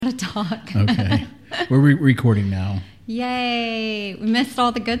to talk. Okay. We're recording now. Yay. We missed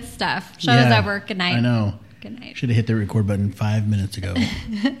all the good stuff. Show's over. Good night. I know. Good night. Should have hit the record button 5 minutes ago.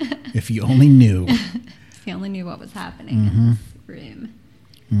 If you only knew. If you only knew what was happening in this room.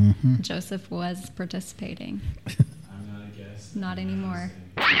 Mm-hmm. Joseph was participating. I'm not a guest. Not anymore.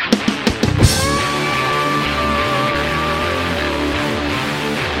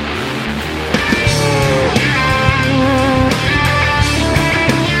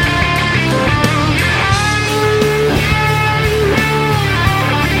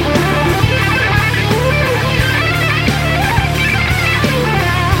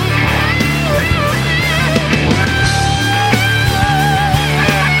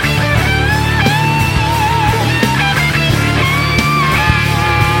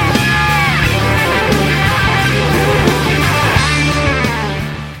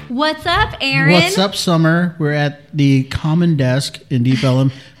 What's up, Aaron? What's up, Summer? We're at the Common Desk in Deep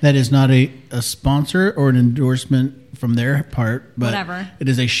Ellum. That is not a sponsor or an endorsement from their part, but Whatever. It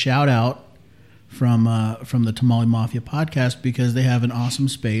is a shout out from the Tamale Mafia podcast because they have an awesome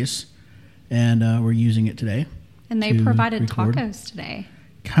space, and we're using it today. And they to provided record. tacos today.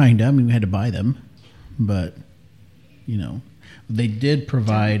 Kinda. I mean, we had to buy them, but they did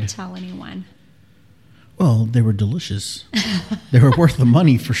provide. Don't tell anyone. Well, they were delicious. They were worth the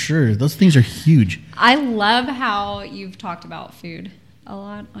money for sure. Those things are huge. I love how you've talked about food a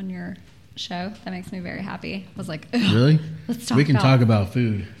lot on your show. That makes me very happy. I was like, ugh, Really? let's talk We can about talk about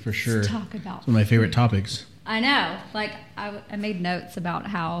food for sure. Let's talk about It's one of my favorite topics. I know. Like, I made notes about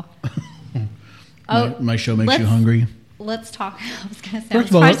how... My show makes you let's- hungry. Let's talk. I was going to say... First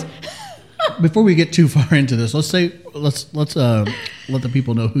of all, before we get too far into this, let's let the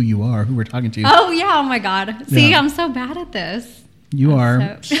people know who you are, who we're talking to. Oh, yeah. Oh, my God. See, Yeah. I'm so bad at this. You I'm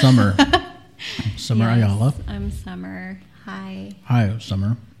are so- Summer. Summer Yes, Ayala. I'm Summer. Hi. Hi,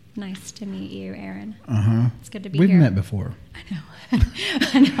 Summer. Nice to meet you, Aaron. Uh-huh. It's good to be We've here. met before.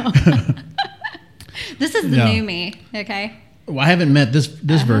 I know. This is the Yeah. new me, okay? Well, I haven't met this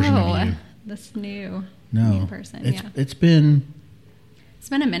version of you. This new person. It's been It's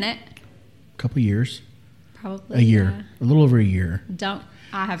been a minute, a couple years. probably. A year. A little over a year.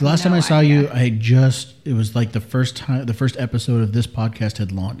 I have The last no time I saw idea. you, it was like the first episode of this podcast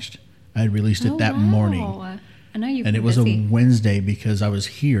had launched. I had released it that morning. I know you've And been it was busy. a Wednesday because I was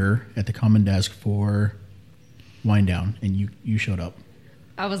here at the Common Desk for Wind Down, and you showed up.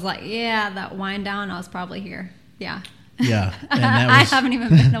 I was like, yeah, that wind down, I was probably here. Yeah. Yeah. And that I was, haven't even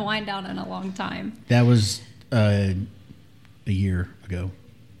been to wind down in a long time. that was a year ago.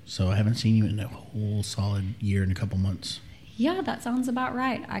 So I haven't seen you in a whole solid year and a couple months. Yeah, that sounds about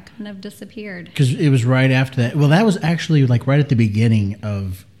right. I kind of disappeared. Because it was right after that. Well, that was actually like right at the beginning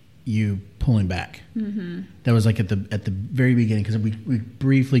of you pulling back. Mm-hmm. That was like at the very beginning because we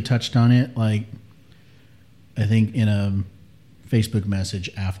briefly touched on it, like I think in a Facebook message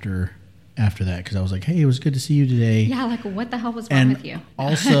after that, because I was like, hey, it was good to see you today. Yeah, like what the hell was wrong And with you?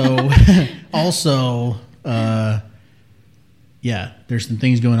 also, yeah, there's some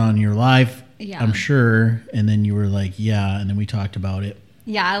things going on in your life, Yeah. I'm sure. And then you were like, yeah, and then we talked about it.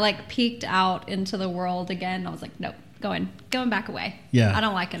 Yeah, I like peeked out into the world again. I was like, nope, going back away. Yeah. I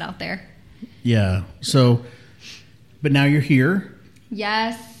don't like it out there. Yeah. So, but now you're here.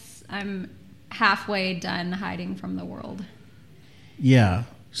 Yes, I'm halfway done hiding from the world. Yeah.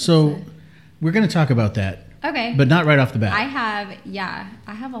 So we're going to talk about that, Okay. but not right off the bat. I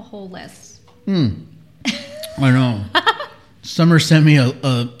have a whole list. I know. Summer sent me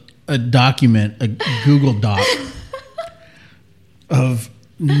a document, a Google Doc of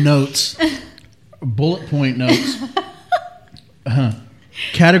notes, bullet point notes,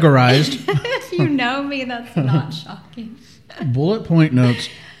 categorized, If you know me, that's not shocking. bullet point notes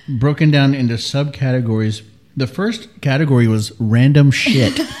broken down into subcategories. The first category was random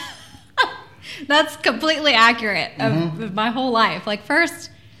shit. That's completely accurate of my whole life. Like first,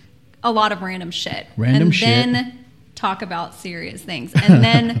 a lot of random shit. Random and shit. then talk about serious things. And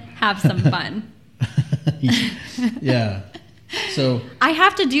then have some fun. Yeah. So I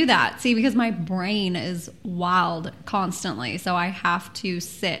have to do that, see, because my brain is wild constantly. So I have to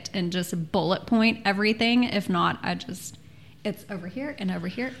sit and just bullet point everything. If not, it's over here and over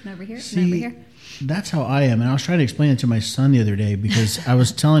here and over here and over here. That's how I am, and I was trying to explain it to my son the other day because I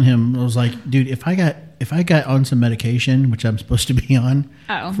was telling him, I was like, dude, if I got on some medication, which I'm supposed to be on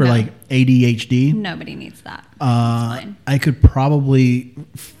for like ADHD, Nobody needs that. That's fine. I could probably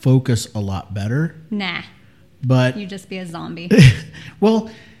focus a lot better. Nah, But you just be a zombie.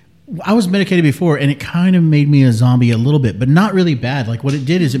 well, I was medicated before, and it kind of made me a zombie a little bit, but not really bad. Like what it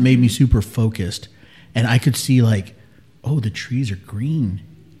did is it made me super focused, and I could see like, oh, the trees are green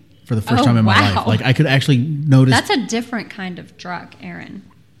for the first Oh, time in my wow. life. Like I could actually notice. That's a different kind of drug, Aaron.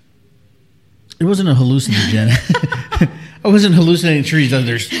 It wasn't a hallucinogen. I wasn't hallucinating trees.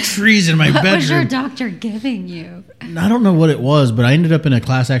 There's trees in my What was your bedroom. doctor giving you? I don't know what it was, but I ended up in a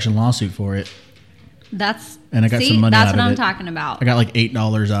class action lawsuit for it. That's And I got see, some money that's out what of I'm it. talking about. I got like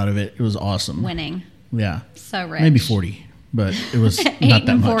 $8 out of it. It was awesome. Winning. Yeah. So rich. Maybe 40, but it was 8 not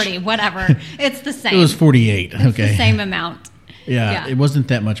that and much. 40, whatever. It's the same. It was 48. It's Okay. the same amount. Yeah, it wasn't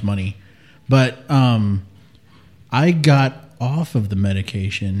that much money. But I got off of the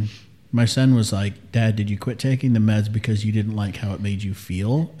medication. My son was like, Dad, did you quit taking the meds because you didn't like how it made you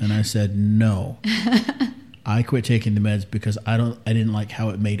feel? And I said, no. I quit taking the meds because I didn't like how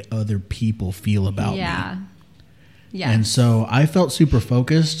it made other people feel about me. Yeah. And so I felt super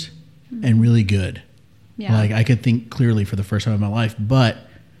focused and really good. Yeah. Like I could think clearly for the first time in my life, but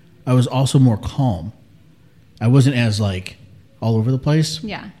I was also more calm. I wasn't as like all over the place.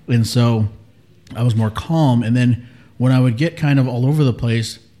 Yeah. And so I was more calm. And then when I would get kind of all over the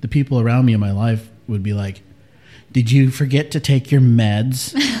place, the people around me in my life would be like, did you forget to take your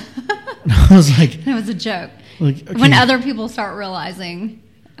meds? And I was like, It was a joke. okay. When other people start realizing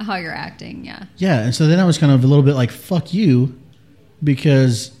how you're acting, yeah. Yeah, and so then I was kind of a little bit like, fuck you,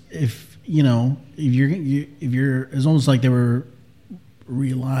 because if you're, it's almost like they were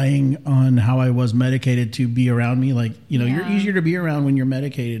relying on how I was medicated to be around me. Like, you're Yeah. easier to be around when you're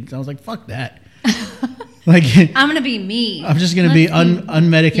medicated. So I was like, fuck that. Like, I'm going to be me. I'm just going to be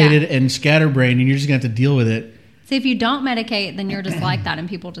unmedicated Yeah. and scatterbrained, and you're just going to have to deal with it. See, if you don't medicate, then you're just like that, and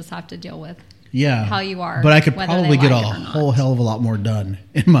people just have to deal with Yeah. how you are. But I could whether probably they get like a it or not. whole hell of a lot more done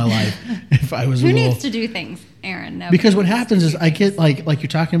in my life if I was Who a little... needs to do things, Aaron? Nobody Because what needs happens to is do I get like you're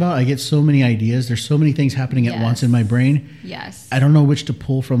talking about, I get so many ideas. There's so many things happening at once in my brain. Yes. I don't know which to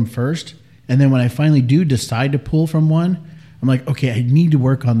pull from first. And then when I finally do decide to pull from one, I'm like, okay, I need to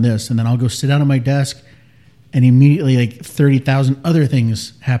work on this. And then I'll go sit down at my desk and immediately like 30,000 other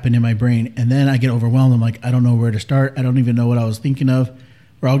things happen in my brain. And then I get overwhelmed. I'm like, I don't know where to start. I don't even know what I was thinking of.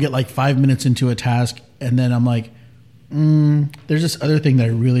 Or I'll get like 5 minutes into a task and then I'm like, there's this other thing that I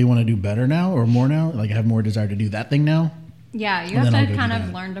really want to do better now or more now. Like I have more desire to do that thing now. Yeah, you And have then I'll to go kind do of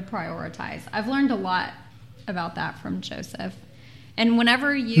that. learn to prioritize. I've learned a lot about that from Joseph. And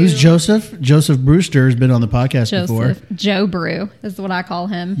whenever you... Who's Joseph? Joseph Brewster has been on the podcast before. Joe Brew is what I call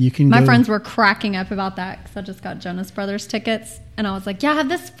him. You can My go- friends were cracking up about that because I just got Jonas Brothers tickets. And I was like, yeah, I have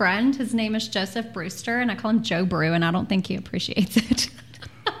this friend. His name is Joseph Brewster. And I call him Joe Brew. And I don't think he appreciates it.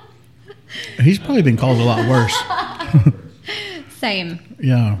 He's probably been called a lot worse. Same,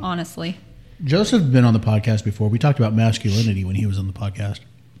 Yeah. honestly. Joseph been on the podcast before. We talked about masculinity when he was on the podcast.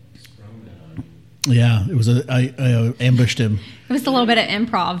 Yeah, it was I ambushed him. It was a little bit of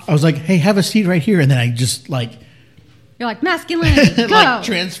improv. I was like, "Hey, have a seat right here," and then I just like You're like, masculinity, go. like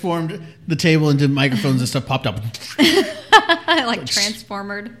transformed the table into microphones and stuff popped up. like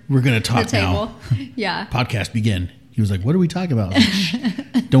transformed We're gonna the talk now. table. Yeah. Podcast begin. He was like, "What are we talking about?" I was like,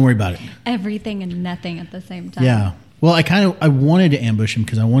 "Shh, don't worry about it." Everything and nothing at the same time. Yeah. Well, I wanted to ambush him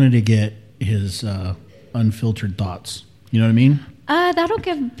because I wanted to get his unfiltered thoughts. You know what I mean? That'll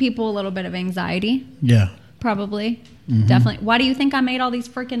give people a little bit of anxiety, Yeah. probably. Mm-hmm. Definitely. Why do you think I made all these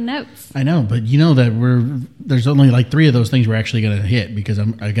freaking notes? I know, but you know that there's only like 3 of those things we're actually going to hit because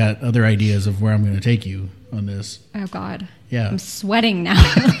I got other ideas of where I'm going to take you on this. Oh, God. Yeah. I'm sweating now.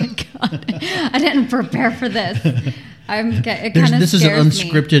 Oh, God. I didn't prepare for this. It kind of This is an scares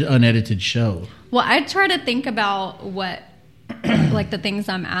me. unscripted, unedited show. Well, I try to think about what, like the things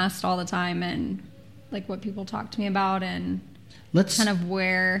I'm asked all the time and like what people talk to me about and Let's kind of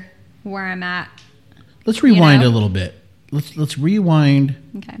where I'm at. let's rewind know? a little bit. Let's rewind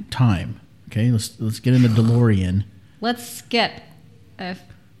Okay. time. Okay, let's get in the DeLorean. Let's skip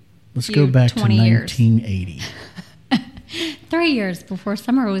Let's few go back to 20 years. 1980. 3 years before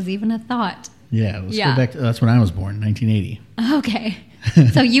summer was even a thought. Yeah, let's Yeah. go back to that's when I was born, 1980. Okay.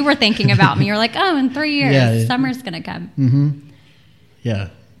 So you were thinking about me. You're like, oh, in 3 years, Yeah. summer's going to come. Yeah,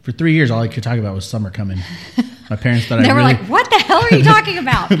 for 3 years, all I could talk about was summer coming. My parents thought They I were really. like, what the hell are you talking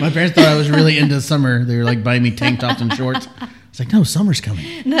about? My parents thought I was really into summer. They were like buying me tank tops and shorts. It's like, no, summer's coming.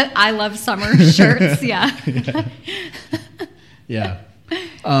 I love summer shirts. Yeah. Yeah.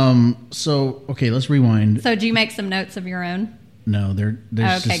 So okay, let's rewind. So do you make some notes of your own? No, there's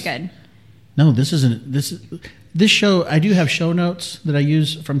Okay, just- good. No, this show. I do have show notes that I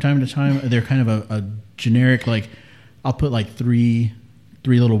use from time to time. They're kind of a generic, like I'll put like three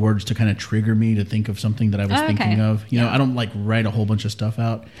little words to kind of trigger me to think of something that I was Oh, okay. thinking of. You know, Yeah. I don't like write a whole bunch of stuff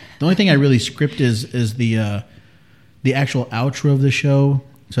out. The only thing I really script is the actual outro of the show.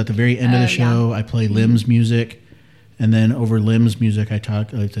 So at the very end of the Oh, yeah. show, I play Lim's music, And then over Lim's music, I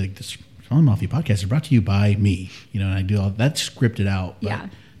talk like this Smelling Mafia podcast is brought to you by me. And I do all that's scripted out. But Yeah.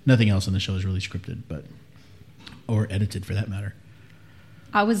 nothing else on the show is really scripted, or edited for that matter.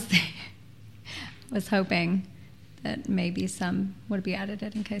 I was hoping that maybe some would be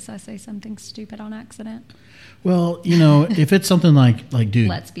edited in case I say something stupid on accident. Well, if it's something like, dude,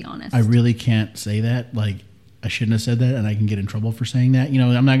 Let's be honest. I really can't say that. Like, I shouldn't have said that, and I can get in trouble for saying that.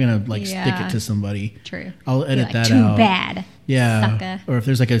 I'm not gonna stick Yeah. it to somebody. True. I'll Be edit like, that Too out. bad. Yeah. Sucker. Or if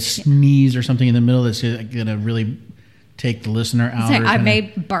there's like a sneeze or something in the middle that's gonna really take the listener out. Say, or I kinda- may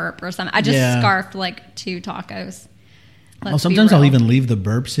burp or something. I just Yeah. scarfed like 2 tacos. Well, Let's be sometimes I'll real. even leave the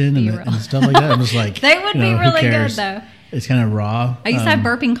burps in Be and real. stuff like that. I'm just like, They would be who really good, cares? though. It's kind of raw. I used to have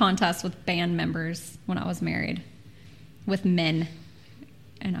burping contests with band members when I was married with men.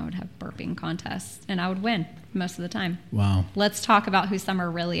 And I would have burping contests and I would win most of the time. Wow. Let's talk about who Summer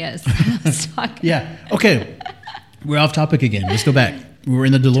really is. Let's talk. Yeah. Okay. We're off topic again. Let's go back. We were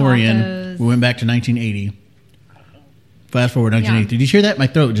in the DeLorean. Tacos. We went back to 1980. Fast forward 1980. Yeah. Did you hear that? My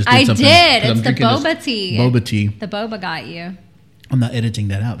throat just did I something. did. 'Cause I'm It's the drinking this boba tea. Boba tea. The boba got you. I'm not editing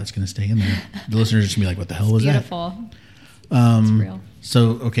that out. That's going to stay in there. The listeners are just going to be like, what the hell was Beautiful. that? It's real.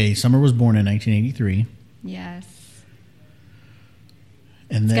 So, okay, Summer was born in 1983. Yes.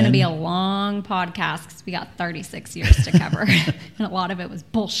 And It's then, going to be a long podcast because we got 36 years to cover. And a lot of it was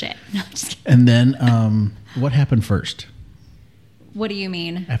bullshit. No, I'm just kidding. And then, what happened first What do you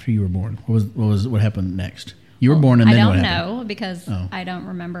mean? after you were born? What happened next? You were born, and then I what don't happened? know because Oh. I don't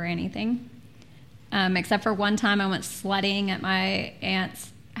remember anything. Except for one time I went sledding at my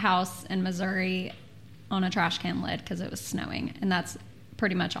aunt's house in Missouri on a trash can lid because it was snowing. And that's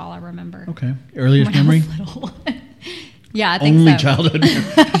pretty much all I remember. Okay, earliest When I memory. was little. Yeah, I think Only so. childhood.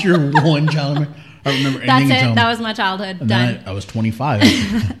 Your one childhood. I don't remember That's anything it. until That was my childhood. and Done. then I was 25.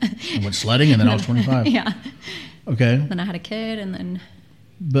 I went sledding, and then I was 25. Yeah. Okay, Then I had a kid and then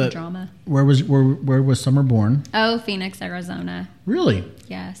but drama. where was Summer born? Oh, Phoenix, Arizona. Really?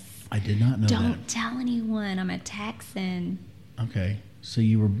 Yes. I did not know Don't tell anyone. I'm a Texan. that. Okay, so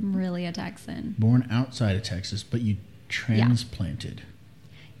you were I'm really a Texan. born outside of Texas, but you transplanted.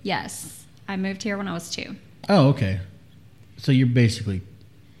 Yes. I moved here when I was 2. Oh, okay. So you're basically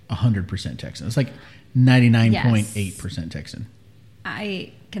 100% Texan. It's like 99.8% Texan.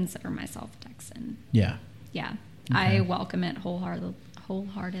 I consider myself Texan. Yeah. Yeah. Okay. I welcome it wholeheartedly.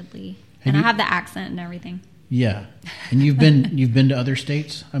 Have And you- I have the accent and everything. Yeah. And you've been to other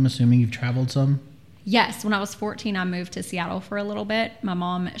states? I'm assuming you've traveled some? Yes, when I was 14, I moved to Seattle for a little bit. My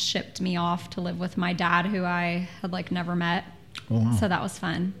mom shipped me off to live with my dad, who I had never met. Oh, wow. So that was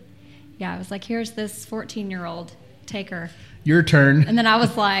fun. Yeah, I was like, here's this 14-year-old. Take her. Your turn. And then I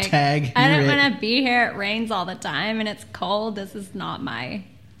was like, Tag, I you're don't it. want to be here. It rains all the time and it's cold. This is not my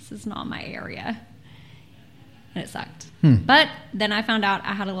area. And it sucked. But then I found out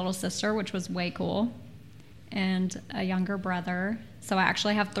I had a little sister, which was way cool, and a younger brother. So I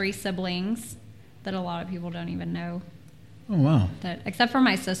actually have 3 siblings that a lot of people don't even know. Oh, wow. That, except for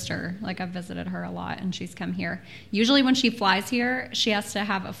my sister. I've visited her a lot and she's come here. Usually when she flies here, she has to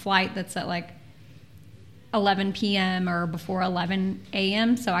have a flight that's at 11 p.m. or before 11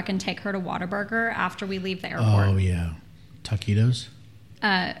 a.m. so I can take her to Whataburger after we leave the airport. Oh, yeah. Taquitos?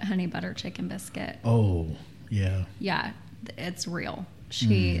 Honey butter chicken biscuit. Oh, yeah. Yeah, it's real.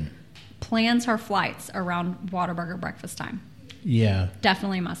 She plans her flights around Whataburger breakfast time. Yeah.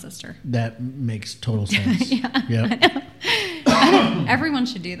 Definitely my sister. That makes total sense. Yeah, Yep. Everyone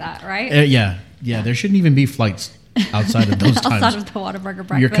should do that, right? Yeah. Yeah. There shouldn't even be flights outside of those Outside times. of the Whataburger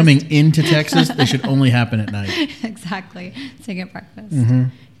breakfast. You're coming into Texas, they should only happen at night. Exactly. To get breakfast.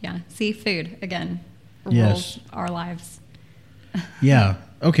 Yeah. See, food, again, rules Yes. our lives. Yeah.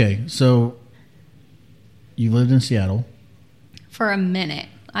 Okay. So you lived in Seattle. For a minute.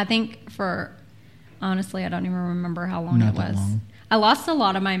 I think honestly, I don't even remember how long Not it that was. long. I lost a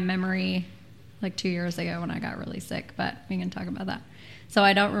lot of my memory 2 years ago when I got really sick, but we can talk about that. So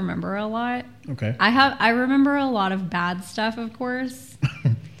I don't remember a lot. Okay. I remember a lot of bad stuff, of course. The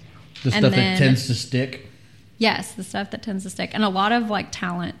And stuff that then- tends to stick. Yes, the stuff that tends to stick. And a lot of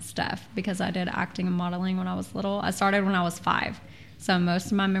talent stuff because I did acting and modeling when I was little. I started when I was 5. So most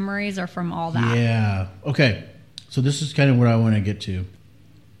of my memories are from all that. Yeah. Okay. So this is kind of what I want to get to.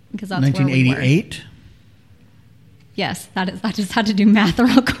 Because that's where we were. 1988. Yes, that is. I just had to do math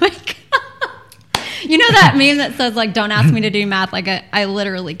real quick. You know that meme that says don't ask me to do math. I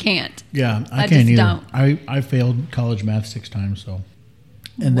literally can't. Yeah, I I can't just either. don't. I failed college math 6 times. So,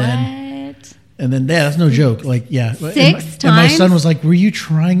 and what? then yeah, that's no joke. Yeah, 6 And my times? son was like, "Were you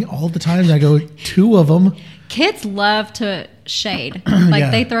trying all the times?" I go, 2 of them. Kids love to shade. Yeah.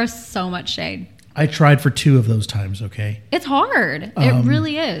 They throw so much shade. I tried for 2 of those times, okay? It's hard. It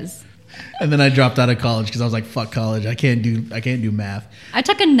really is. And then I dropped out of college because I was like, fuck college. I can't do math. I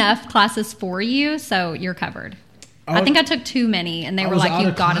took enough classes for you, so you're covered. I think I took too many, and they were like,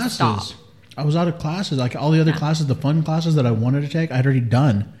 "You got to stop." I was out of classes. Like all the other classes, the fun classes that I wanted to take, I'd already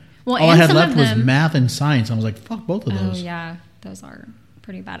done. Well, all I and had some left of was them- math and science. I was like, fuck both of Oh those. yeah, those are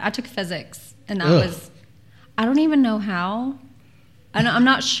pretty bad. I took physics, and that Ugh. was, I don't even know how. I'm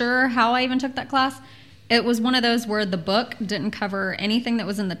not sure how I even took that class. It was one of those where the book didn't cover anything that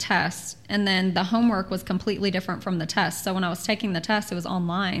was in the test, and then the homework was completely different from the test. So when I was taking the test, it was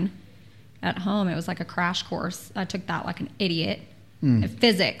online at home. It was like a crash course. I took that like an idiot.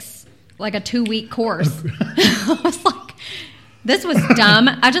 Physics, like a 2-week course. I was like, this was dumb.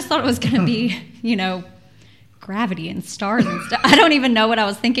 I just thought it was going to be, gravity and stars and stuff. I don't even know what I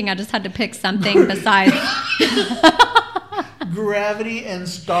was thinking. I just had to pick something besides. Gravity and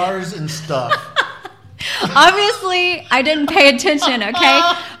stars and stuff. Obviously, I didn't pay attention, okay?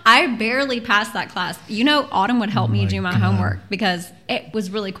 I barely passed that class. Autumn would help me do my homework because it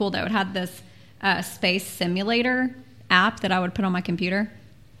was really cool, though. It had this space simulator app that I would put on my computer.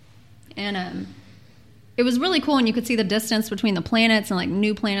 And it was really cool, and you could see the distance between the planets and, like,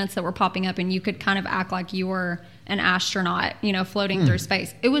 new planets that were popping up, and you could kind of act like you were an astronaut, floating through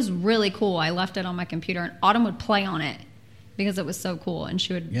space. It was really cool. I left it on my computer, and Autumn would play on it because it was so cool, and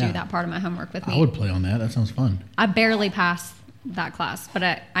she would do that part of my homework with me. I would play on that. That sounds fun. I barely passed that class, but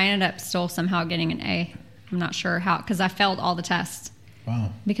I ended up still somehow getting an A. I'm not sure how, because I failed all the tests.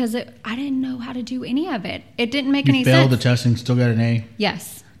 Wow. Because I didn't know how to do any of it. It didn't make You any failed sense. the test and still got an A?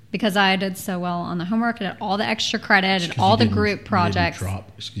 Yes, because I did so well on the homework and all the extra credit and 'Cause all you the didn't- group projects.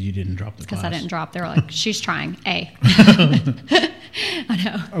 You didn't drop the class. Because I didn't drop. They were like, she's trying. A. I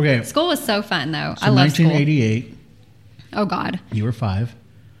know. Okay. School was so fun, though. So I love school. 1988, Oh, God. you were 5.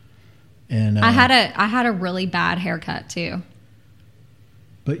 And I had a really bad haircut, too.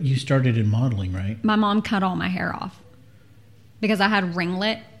 But you started in modeling, right? My mom cut all my hair off because I had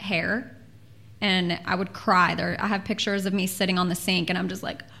ringlet hair, and I would cry. I have pictures of me sitting on the sink, and I'm just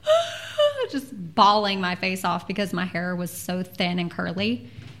like, just bawling my face off because my hair was so thin and curly,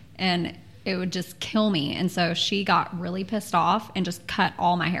 and it would just kill me. And so she got really pissed off and just cut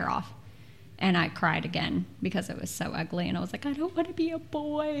all my hair off. And I cried again because it was so ugly. And I was like, I don't want to be a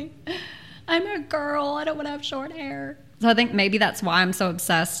boy. I'm a girl. I don't want to have short hair. So I think maybe that's why I'm so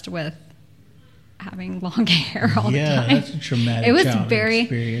obsessed with having long hair all the time. Yeah, that's a traumatic It was childhood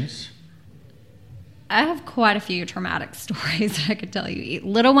experience. I have quite a few traumatic stories that I could tell you.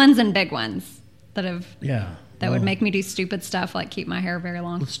 Little ones and big ones that would make me do stupid stuff like keep my hair very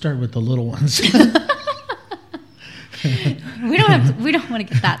long. Let's start with the little ones. We don't want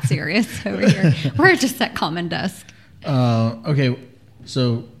to get that serious over here. We're just at Common Dusk. Okay,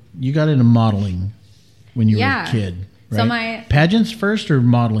 so you got into modeling when you were a kid, right? So my pageants first or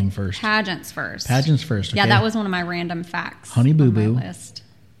modeling first? pageants first. Pageants first. Okay. Yeah, that was one of my random facts. Honey Boo on my Boo. list.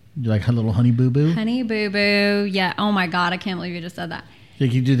 You like a little Honey Boo Boo? Honey Boo Boo. Yeah. Oh my God, I can't believe you just said that.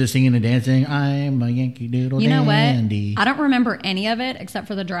 Like you do the singing and dancing. I'm a Yankee Doodle You know dandy. what? I don't remember any of it except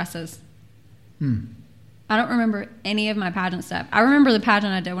for the dresses. I don't remember any of my pageant stuff. I remember the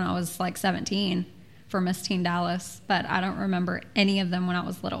pageant I did when I was like 17 for Miss Teen Dallas, but I don't remember any of them when I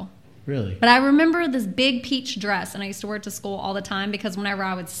was little. Really? But I remember this big peach dress, and I used to wear it to school all the time because whenever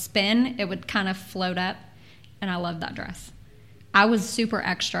I would spin, it would kind of float up, and I loved that dress. I was super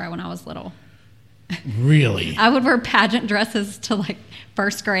extra when I was little. Really? I would wear pageant dresses to like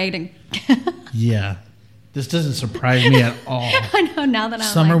first grade, and Yeah. This doesn't surprise me at all. I know now that I'm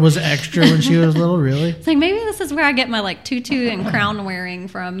Summer like, was extra when she was little, really? it's like maybe this is where I get my like tutu and crown wearing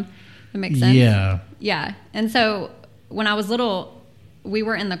from. It makes sense. Yeah. Yeah. And so when I was little, we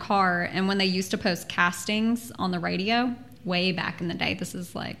were in the car, and when they used to post castings on the radio, way back in the day, this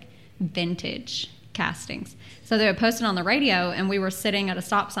is like vintage castings. So they would post it on the radio, and we were sitting at a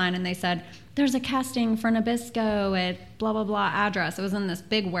stop sign, and they said, there's a casting for Nabisco at blah, blah, blah address. It was in this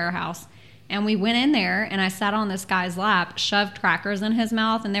big warehouse. And we went in there, and I sat on this guy's lap, shoved crackers in his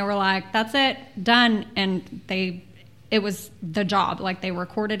mouth, and they were like, that's it, done. And it was the job. Like, they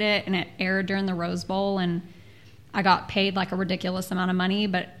recorded it, and it aired during the Rose Bowl, and I got paid like a ridiculous amount of money,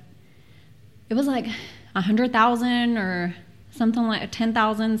 but it was like $100,000 or something like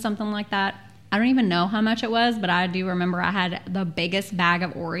 $10,000, something like that. I don't even know how much it was, but I do remember I had the biggest bag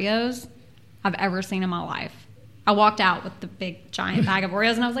of Oreos I've ever seen in my life. I walked out with the big giant bag of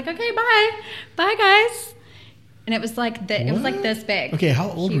Oreos, and I was like, okay, bye guys. And it was like it was like this big. Okay, how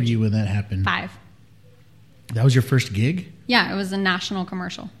old were you when that happened? 5. That was your first gig? Yeah, it was a national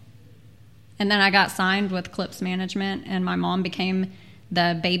commercial. And then I got signed with Clips Management, and my mom became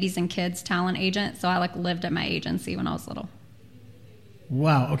the babies and kids talent agent. So I like lived at my agency when I was little.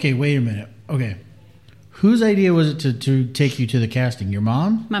 Wow. Okay, wait a minute. Okay. Whose idea was it to take you to the casting? Your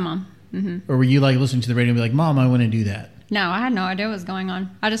mom? My mom. Or were you like listening to the radio and be like, Mom, I want to do that? No, I had no idea what was going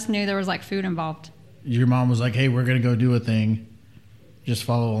on. I just knew there was like food involved. Your mom was like, hey, we're going to go do a thing. Just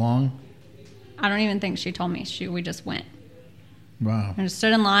follow along? I don't even think she told me. We just went. Wow. I just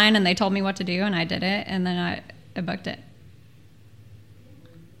stood in line and they told me what to do and I did it and then I booked it.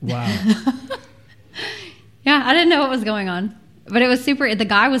 Wow. Yeah, I didn't know what was going on. But it was super. The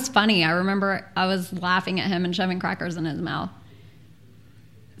guy was funny. I remember I was laughing at him and shoving crackers in his mouth.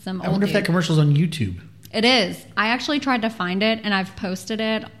 I wonder if that commercial's on YouTube. It is. I actually tried to find it, and I've posted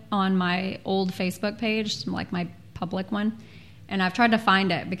it on my old Facebook page, like my public one. And I've tried to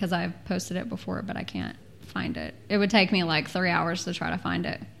find it because I've posted it before, but I can't find it. It would take me like 3 hours to try to find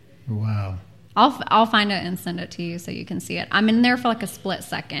it. Wow. I'll find it and send it to you so you can see it. I'm in there for like a split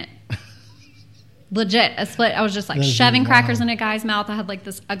second. Legit, a split. I was just like shoving crackers in a guy's mouth. I had like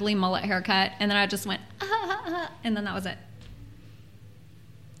this ugly mullet haircut, and then I just went, and then that was it.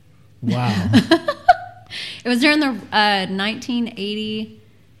 Wow. It was during the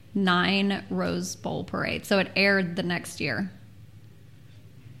 1989 Rose Bowl parade, so it aired the next year.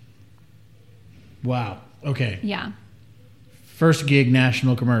 Wow. Okay. Yeah. First gig,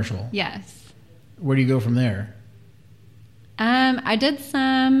 national commercial. Yes. Where do you go from there? I did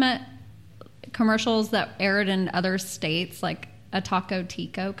some commercials that aired in other states, like a Taco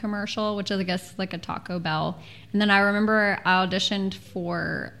Tico commercial, which is, I guess, like a Taco Bell. And then I remember I auditioned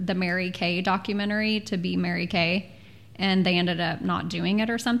for the Mary Kay documentary to be Mary Kay, and they ended up not doing it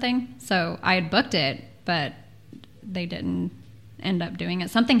or something. So I had booked it, but they didn't end up doing it.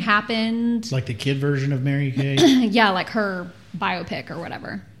 Something happened. Like the kid version of Mary Kay? Yeah, like her biopic or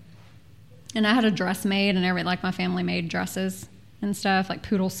whatever. And I had a dress made, and everybody, like my family made dresses and stuff, like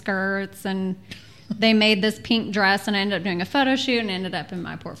poodle skirts, and they made this pink dress, and I ended up doing a photo shoot and ended up in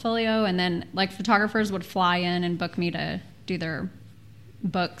my portfolio. And then like photographers would fly in and book me to do their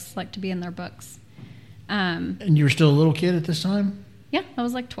books, like to be in their books. And you were still a little kid at this time? Yeah, I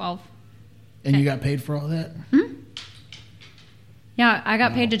was like 12. And you got paid for all that? Mm-hmm. Yeah, I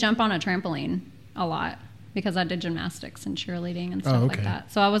got paid to jump on a trampoline a lot because I did gymnastics and cheerleading and stuff like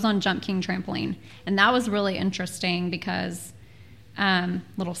that. So I was on Jump King trampoline, and that was really interesting because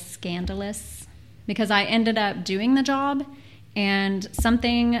little scandalous, because I ended up doing the job, and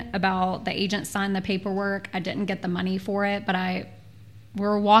something about the agent signed the paperwork. I didn't get the money for it, but we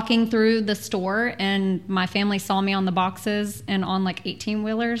were walking through the store, and my family saw me on the boxes and on like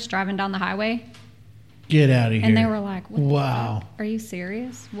 18-wheelers driving down the highway. Get out of here. And they were like, what wow. the fuck? Are you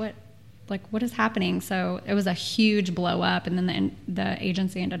serious? What is happening? So it was a huge blow up, and then the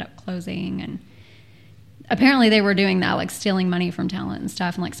agency ended up closing, and apparently they were doing that, like stealing money from talent and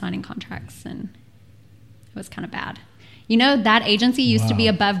stuff and like signing contracts, and it was kind of bad. You know, that agency used to be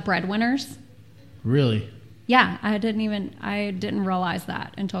above Breadwinners. Really? Yeah, I didn't realize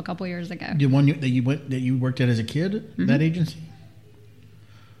that until a couple years ago. The one that you worked at as a kid, mm-hmm. That agency?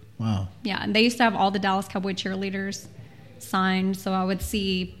 Wow. Yeah, and they used to have all the Dallas Cowboy cheerleaders signed, so I would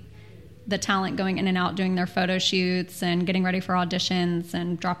see the talent going in and out doing their photo shoots and getting ready for auditions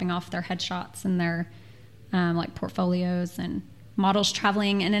and dropping off their headshots and their like portfolios, and models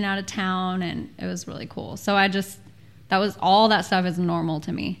traveling in and out of town, and it was really cool. So that was all that stuff is normal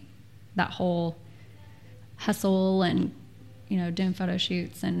to me. That whole hustle and, you know, doing photo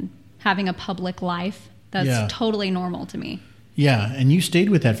shoots and having a public life, that's totally normal to me. Yeah, and you stayed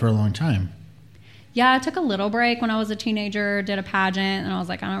with that for a long time. Yeah, I took a little break when I was a teenager, did a pageant, and I was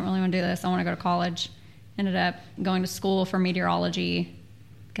like, I don't really want to do this. I want to go to college. Ended up going to school for meteorology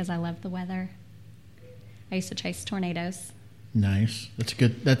because I love the weather. I used to chase tornadoes. Nice.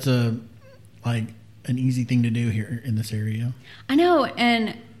 That's an easy thing to do here in this area. I know,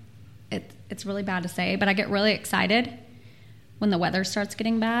 and it's really bad to say, but I get really excited when the weather starts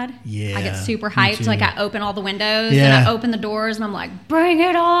getting bad. Yeah. I get super hyped. Like I open all the windows and I open the doors and I'm like, bring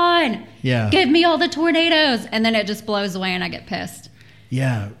it on. Yeah. Give me all the tornadoes. And then it just blows away and I get pissed.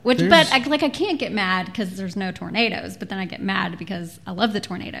 Yeah. I can't get mad because there's no tornadoes, but then I get mad because I love the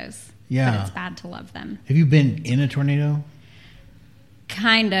tornadoes. Yeah. But it's bad to love them. Have you been in a tornado?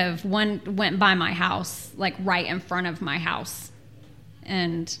 Kind of. One went by my house, like right in front of my house.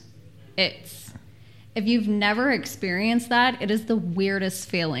 And if you've never experienced that, it is the weirdest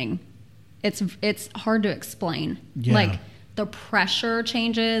feeling. It's hard to explain. Yeah. Like the pressure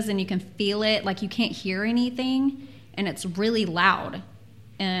changes and you can feel it. Like you can't hear anything and it's really loud.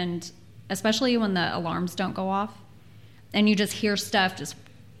 And especially when the alarms don't go off and you just hear stuff just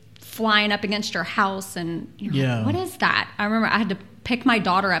flying up against your house and you're like, what is that? I remember I had to picked my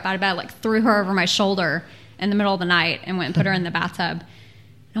daughter up out of bed, like threw her over my shoulder in the middle of the night and went and put her in the bathtub.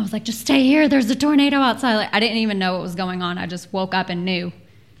 And I was like, just stay here. There's a tornado outside. Like, I didn't even know what was going on. I just woke up and knew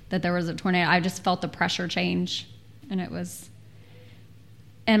that there was a tornado. I just felt the pressure change, and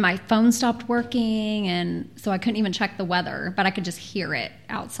and my phone stopped working, and so I couldn't even check the weather, but I could just hear it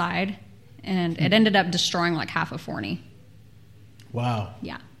outside, and it ended up destroying like half of Forney. Wow.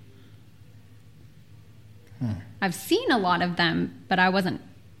 Yeah. I've seen a lot of them, but I wasn't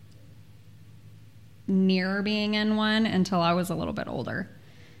near being in one until I was a little bit older.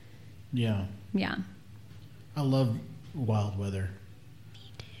 Yeah. Yeah. I love wild weather.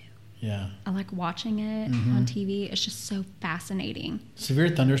 Yeah. I like watching it on TV. It's just so fascinating. Severe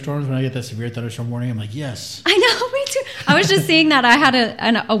thunderstorms, when I get that severe thunderstorm warning, I'm like, yes. I know, me too. I was just seeing that. I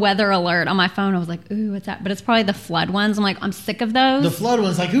had a weather alert on my phone. I was like, ooh, what's that? But it's probably the flood ones. I'm like, I'm sick of those. The flood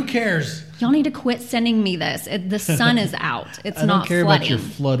one's like, who cares? Y'all need to quit sending me this. The sun is out. It's I don't not care flooding. about your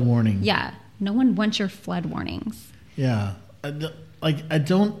flood warning. Yeah. No one wants your flood warnings. Yeah. I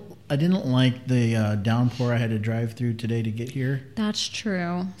didn't like the downpour I had to drive through today to get here. That's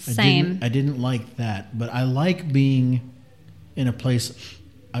true. Same. I didn't like that, but I like being in a place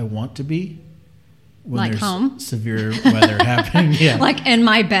I want to be when Like there's home? severe weather happening. Yeah. Like in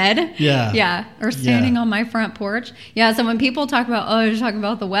my bed. Yeah. Yeah. Or standing Yeah. on my front porch. Yeah. So when people talk about, oh, you're talking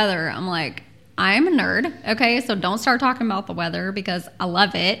about the weather, I'm like, I'm a nerd. Okay. So don't start talking about the weather because I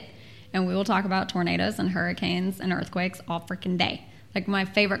love it. And we will talk about tornadoes and hurricanes and earthquakes all freaking day. Like my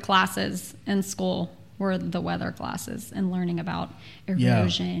favorite classes in school were the weather classes and learning about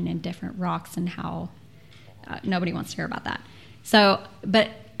erosion and different rocks and how nobody wants to hear about that. So, but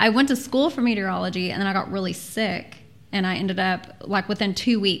I went to school for meteorology and then I got really sick and I ended up like within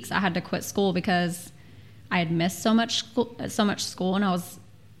 2 weeks I had to quit school because I had missed so much school and I was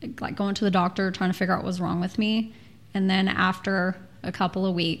like going to the doctor trying to figure out what was wrong with me. And then after a couple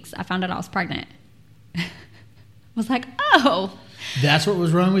of weeks, I found out I was pregnant. I was like, oh, That's what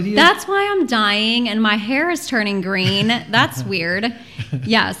was wrong with you? that's why I'm dying and my hair is turning green. That's weird.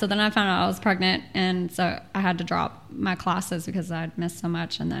 Yeah, so then I found out I was pregnant, and so I had to drop my classes because I'd missed so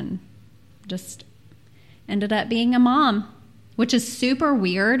much, and then just ended up being a mom, which is super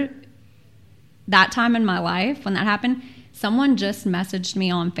weird. That time in my life when that happened, someone just messaged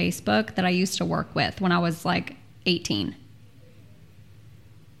me on Facebook that I used to work with when I was like 18.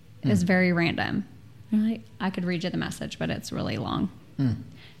 It was very random. Like, I could read you the message, but it's really long.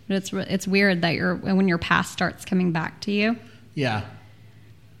 But it's weird that when your past starts coming back to you, Yeah.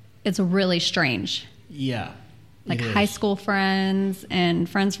 it's really strange. Yeah. Like It is. high school friends and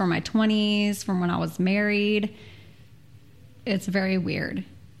friends from my 20s, from when I was married. It's very weird.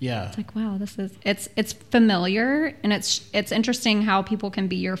 Yeah. It's like, wow, it's familiar, and it's interesting how people can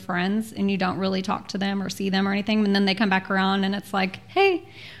be your friends and you don't really talk to them or see them or anything, and then they come back around and it's like, hey,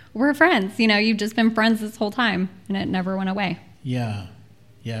 we're friends. You know, you've just been friends this whole time, and it never went away. Yeah.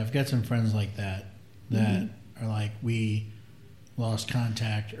 Yeah, I've got some friends like that are like, we lost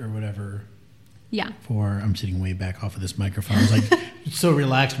contact or whatever. Yeah. I'm sitting way back off of this microphone. I was like so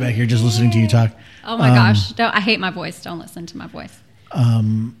relaxed back here just listening to you talk. Oh my gosh. I hate my voice. Don't listen to my voice.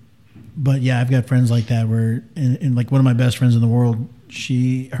 But yeah, I've got friends like that where, and like one of my best friends in the world,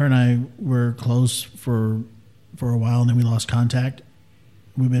 her and I were close for a while, and then we lost contact.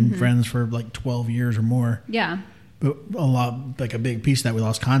 We've been friends for like 12 years or more. Yeah. But a big piece of that, we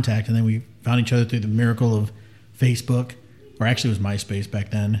lost contact, and then we found each other through the miracle of Facebook, or actually it was MySpace back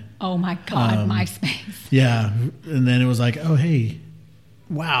then. Oh my God, MySpace. Yeah. And then it was like, oh, hey,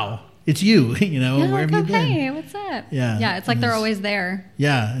 wow, it's you, Yeah, where like, have you been? hey, what's up? Yeah. Yeah, it's like they're always there.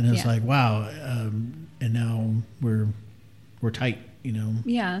 Yeah. And it was Yeah. like, wow. And now we're tight,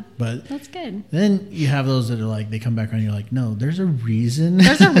 Yeah. But That's good. then you have those that are like, they come back around and you're like, no, there's a reason.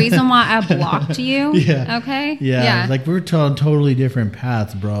 There's a reason why I blocked you. Yeah. Okay? Yeah. Like we're on totally different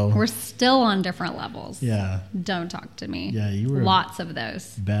paths, bro. We're still on different levels. Yeah. Don't talk to me. Yeah, you were Lots of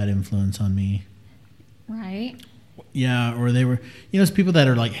those. bad influence on me. Right? Yeah. Or they were, it's people that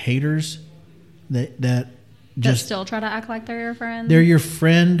are like haters that That just, still try to act like they're your friend. they're your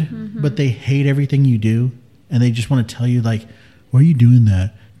friend, but they hate everything you do. And they just want to tell you like, why are you doing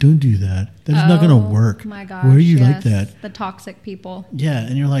that? Don't do that. That's not going to work. My gosh. Why are you yes. like that? The toxic people. Yeah.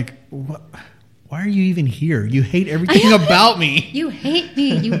 And you're like, what? Why are you even here? You hate everything about me. You hate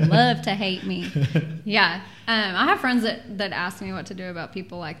me. You love to hate me. Yeah. I have friends that ask me what to do about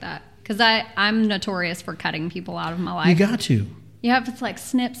people like that. Because I'm notorious for cutting people out of my life. You got to. You have to like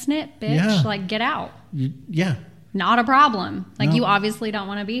snip, snip, bitch. Yeah. Like get out. Yeah. Not a problem. Like No. you obviously don't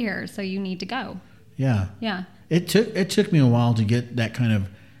want to be here, so you need to go. Yeah. Yeah. It took me a while to get that kind of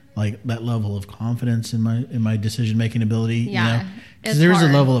like that level of confidence in my decision making ability. Yeah, you know? 'Cause it's there's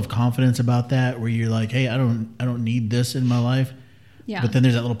hard. a level of confidence about that where you're like, hey, I don't need this in my life. Yeah. But then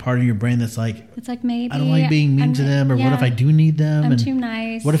there's that little part of your brain that's like, It's like, maybe I don't like being mean to them, or what if I do need them? I'm and too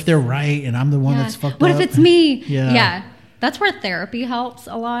nice. What if they're right and I'm the one that's fucked What up? if it's me? Yeah. Yeah. That's where therapy helps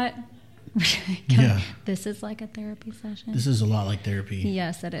a lot. Yeah. This is like a therapy session. This is a lot like therapy.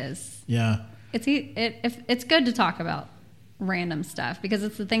 Yes, it is. Yeah. It's good to talk about random stuff because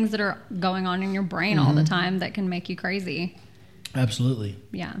it's the things that are going on in your brain all the time that can make you crazy. Absolutely.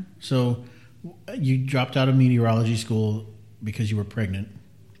 Yeah. So you dropped out of meteorology school because you were pregnant.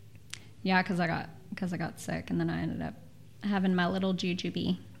 Yeah, because I got sick and then I ended up having my little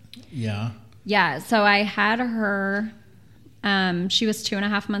jujube. Yeah. Yeah, so I had her. She was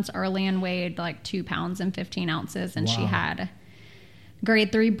 2.5 months early and weighed like 2 pounds and 15 ounces, and she Wow. had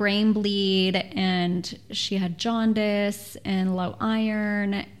grade 3 brain bleed, and she had jaundice and low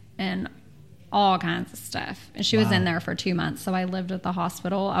iron and all kinds of stuff. And she was Wow. in there for 2 months. So I lived at the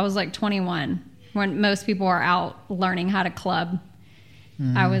hospital. I was like 21 when most people are out learning how to club.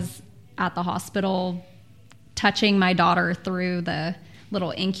 I was at the hospital touching my daughter through the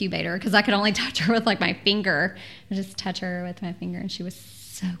little incubator because I could only touch her with like my finger. I just touch her with my finger, and she was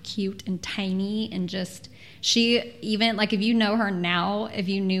so cute and tiny, and just she even like if you know her now, if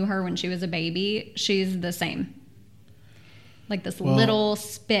you knew her when she was a baby, she's the same. Like this little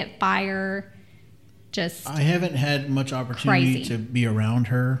spitfire. Just I haven't had much opportunity Crazy. to be around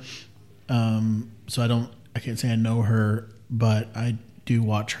her, so I can't say I know her, but I do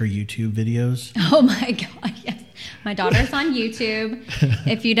watch her YouTube videos. oh my god, yes. My daughter's on YouTube.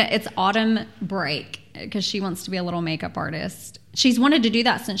 If you, it's Autumn Break because she wants to be a little makeup artist. She's wanted to do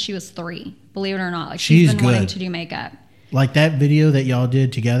that since she was 3. Believe it or not, like she's been wanting good. to do makeup. Like that video that y'all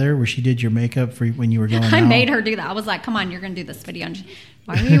did together where she did your makeup for when you were going out. I made her do that. I was like, "Come on, you're going to do this video." And she,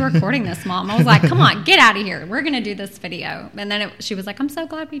 why are you recording this, Mom? I was like, "Come on, get out of here. We're going to do this video." And then she was like, "I'm so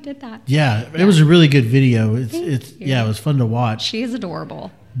glad we did that." Yeah, it was a really good video. It you. was fun to watch. She is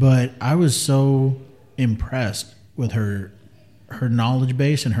adorable. But I was so impressed with her knowledge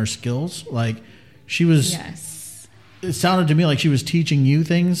base and her skills. Like she was Yes. it sounded to me like she was teaching you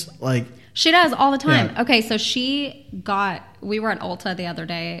things like She does all the time. Yeah. Okay, so we were at Ulta the other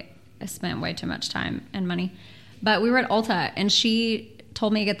day. I spent way too much time and money. But we were at Ulta, and she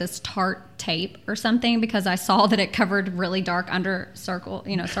told me to get this Tarte tape or something because I saw that it covered really dark circles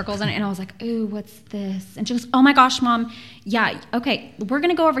in it. And I was like, ooh, what's this? And she goes, oh my gosh, Mom. Yeah, okay, we're going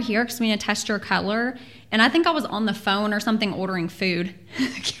to go over here because we need to test your color. And I think I was on the phone or something ordering food.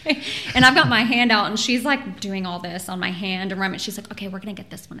 Okay. And I've got my hand out, and she's like doing all this on my hand. And she's like, okay, we're going to get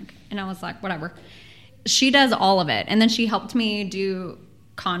this one. And I was like, whatever. She does all of it. And then she helped me do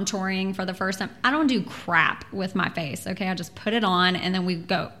contouring for the first time. I don't do crap with my face. Okay. I just put it on, and then we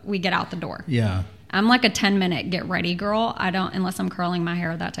get out the door. yeah. I'm like a 10-minute get ready girl. I don't, unless I'm curling my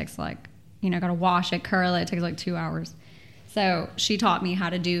hair, that takes like, gotta wash it, curl it. It takes like 2 hours. So she taught me how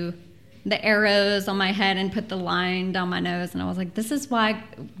to do the arrows on my head and put the line down my nose. And I was like, this is why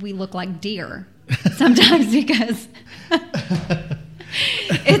we look like deer sometimes because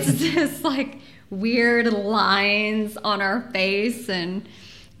it's just like weird lines on our face.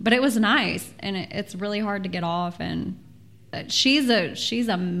 But it was nice, and it's really hard to get off. And she's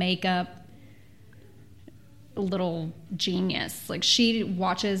a makeup little genius. Like she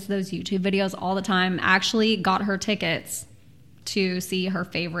watches those YouTube videos all the time. Actually got her tickets to see her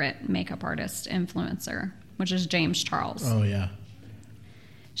favorite makeup artist influencer, which is James Charles. Oh yeah.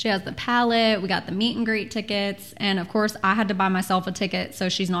 She has the palette. We got the meet and greet tickets. And of course I had to buy myself a ticket so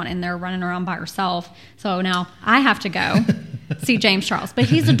she's not in there running around by herself. So now I have to go see James Charles, but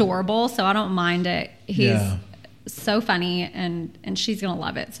he's adorable. So I don't mind it. He's so funny, and she's going to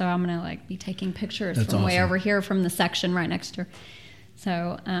love it. So I'm going to like be taking pictures That's from way awesome. over here from the section right next to her.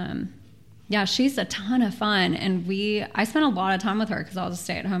 So, yeah, she's a ton of fun. And I spent a lot of time with her because I was a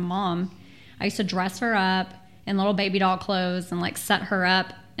stay-at-home mom. I used to dress her up in little baby doll clothes and like set her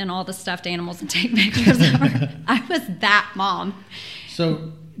up in all the stuffed animals and take pictures of her. I was that mom.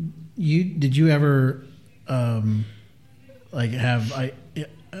 So did you ever like have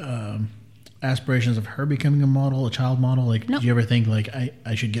aspirations of her becoming a model, a child model? Like, Nope. Did you ever think like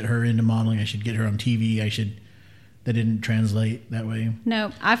I should get her into modeling? I should get her on TV. That didn't translate that way.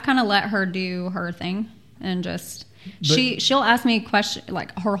 No, I've kind of let her do her thing, and just she'll ask me questions.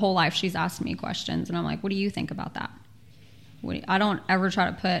 Like her whole life, she's asked me questions, and I'm like, "What do you think about that?" I don't ever try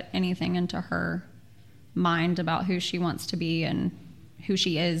to put anything into her mind about who she wants to be and who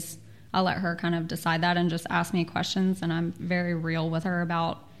she is. I let her kind of decide that and just ask me questions, and I'm very real with her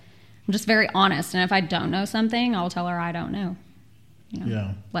I'm just very honest. And if I don't know something, I'll tell her I don't know.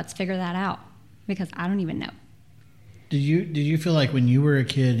 Yeah. Let's figure that out because I don't even know. Did you feel like when you were a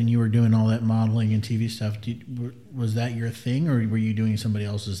kid and you were doing all that modeling and TV stuff, was that your thing, or were you doing somebody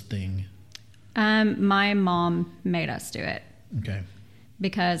else's thing? My mom made us do it. Okay.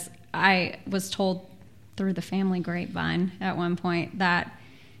 Because I was told through the family grapevine at one point that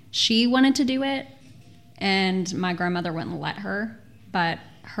she wanted to do it and my grandmother wouldn't let her, but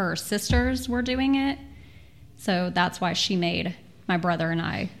her sisters were doing it. So that's why she made my brother and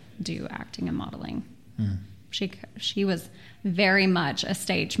I do acting and modeling. She was very much a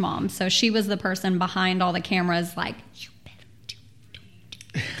stage mom. So she was the person behind all the cameras like, you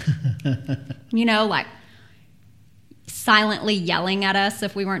better do. Like silently yelling at us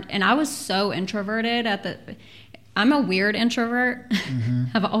if we weren't. And I was so introverted I'm a weird introvert. Mm-hmm.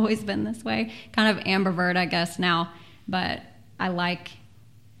 I've always been this way. Kind of ambivert, I guess, now. But I like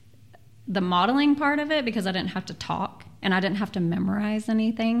the modeling part of it because I didn't have to talk and I didn't have to memorize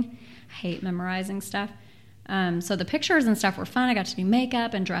anything. I hate memorizing stuff. So the pictures and stuff were fun. I got to do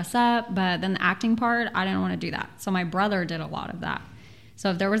makeup and dress up, but then the acting part, I didn't want to do that. So my brother did a lot of that. So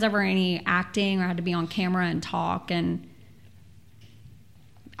if there was ever any acting or I had to be on camera and talk, and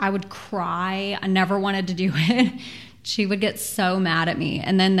I would cry. I never wanted to do it. She would get so mad at me.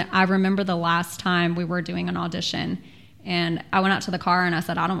 And then I remember the last time we were doing an audition, and I went out to the car and I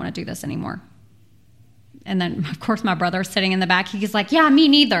said, I don't want to do this anymore. And then, of course, my brother's sitting in the back. He's like, yeah, me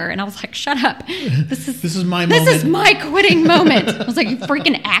neither. And I was like, shut up. This is my moment. This is my quitting moment. I was like, you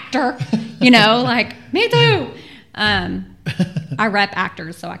freaking actor. Like, me too. I rep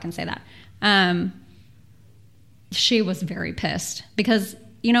actors, so I can say that. She was very pissed because,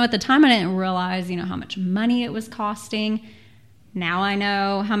 at the time I didn't realize, how much money it was costing. Now I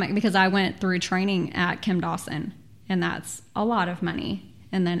know how much, because I went through training at Kim Dawson, and that's a lot of money.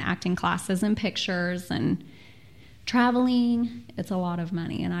 And then acting classes and pictures and traveling, it's a lot of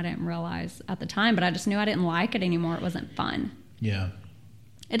money. And I didn't realize at the time, but I just knew I didn't like it anymore. It wasn't fun. Yeah.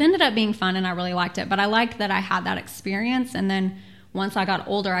 It ended up being fun and I really liked it. But I liked that I had that experience. And then once I got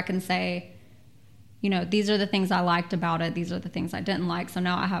older, I can say, these are the things I liked about it. These are the things I didn't like. So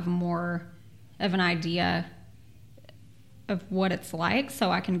now I have more of an idea of what it's like. So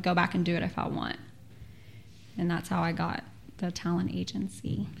I can go back and do it if I want. And that's how I got the talent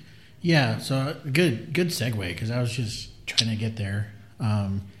agency. Yeah, so good segue because I was just trying to get there.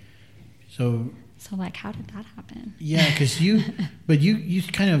 So like, how did that happen? Yeah, because you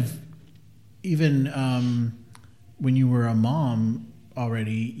kind of, even when you were a mom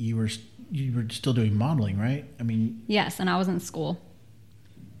already, you were still doing modeling, right? I mean, yes, and I was in school.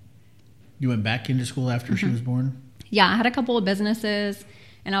 You went back into school after she was born? Yeah, I had a couple of businesses,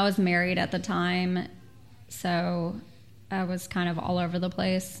 and I was married at the time, so I was kind of all over the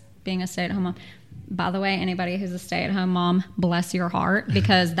place being a stay-at-home mom. By the way, anybody who's a stay-at-home mom, bless your heart,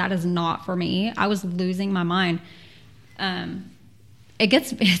 because that is not for me. I was losing my mind.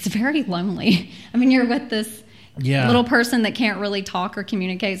 It's very lonely. I mean, you're with this little person that can't really talk or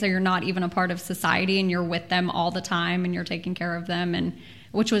communicate, so you're not even a part of society, and you're with them all the time, and you're taking care of them, and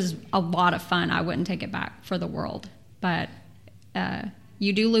which was a lot of fun. I wouldn't take it back for the world, but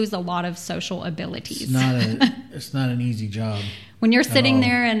you do lose a lot of social abilities. It's not an easy job. When you're sitting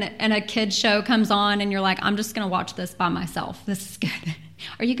there and a kid's show comes on and you're like, I'm just going to watch this by myself. This is good.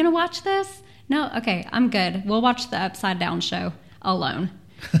 Are you going to watch this? No? Okay, I'm good. We'll watch the Upside Down show alone.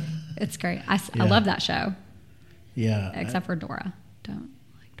 It's great. I love that show. Yeah. Except for Dora. Don't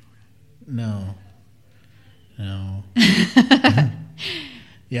like Dora. No.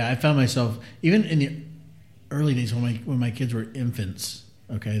 Yeah, I found myself, even in the early days when my kids were infants.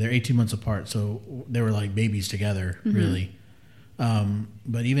 Okay, they're 18 months apart, so they were like babies together, really.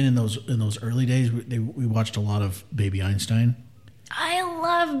 But even in those early days, we watched a lot of Baby Einstein. I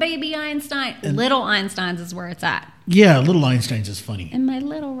love Baby Einstein. And Little Einsteins is where it's at. Yeah, Little Einsteins is funny. And my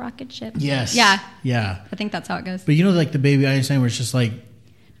little rocket ship. Yes. Yeah. Yeah. I think that's how it goes. But like the Baby Einstein, where it's just like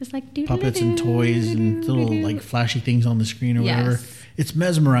puppets and toys and little like flashy things on the screen or whatever. It's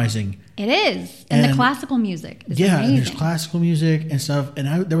mesmerizing. It is. And the classical music is amazing. And there's classical music and stuff.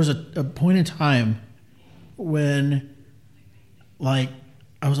 And there was a point in time when, like,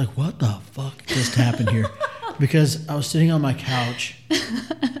 I was like, what the fuck just happened here? Because I was sitting on my couch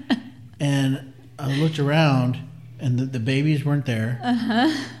and I looked around and the babies weren't there.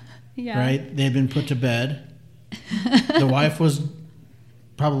 Uh-huh. Yeah. Right? They had been put to bed. The wife was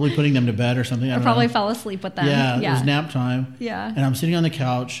probably putting them to bed or something. I probably fell asleep with them. Yeah, it was nap time. Yeah. And I'm sitting on the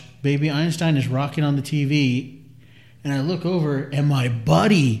couch. Baby Einstein is rocking on the TV. And I look over and my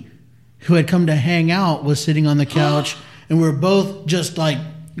buddy who had come to hang out was sitting on the couch. And we're both just like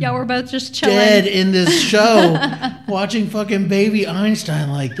Yeah, we're both just chilling. dead in this show watching fucking Baby Einstein.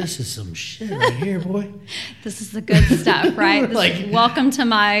 Like, this is some shit right here, boy. This is the good stuff, right? This Like- is welcome to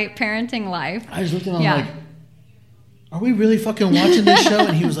my parenting life. I just looked at him Yeah. like, are we really fucking watching this show?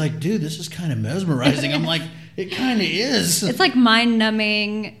 And he was like, dude, this is kind of mesmerizing. I'm like, it kind of is. It's like mind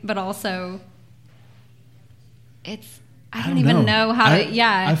numbing, but also I don't even know how to.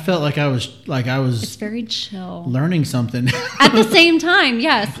 Yeah, I felt like I it's was very chill. learning something. At the same time,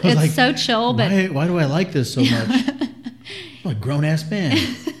 yes, I was it's like, so chill, but why do I like this so much? I'm a grown ass man.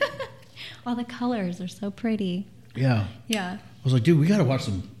 all the colors are so pretty. Yeah. Yeah. I was like, dude, we got to watch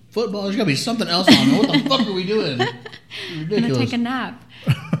some football. There's got to be something else on. What the fuck are we doing? I'm gonna Ridiculous. take a nap.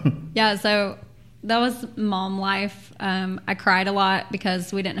 Yeah, so that was mom life. I cried a lot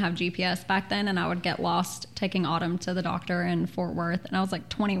because we didn't have GPS back then, and I would get lost taking Autumn to the doctor in Fort Worth, and I was like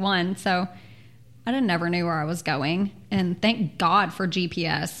 21, so I never knew where I was going. And thank God for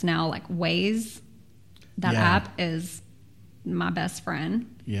GPS now. Like Waze, that Yeah. app is my best friend.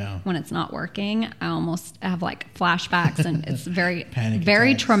 Yeah. When it's not working, I almost have like flashbacks, and it's very, Panic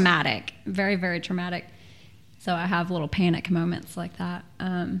very attacks. traumatic, very, very traumatic. So I have little panic moments like that.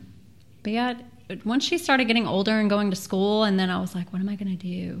 But yeah, once she started getting older and going to school, and then I was like, what am I going to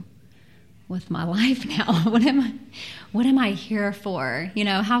do with my life now? What am I here for? You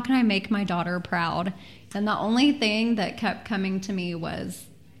know, how can I make my daughter proud? And the only thing that kept coming to me was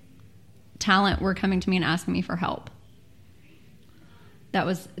talent were coming to me and asking me for help.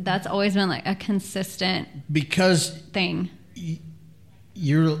 That's always been like a consistent Because thing.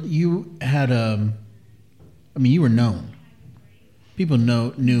 you had you were known. People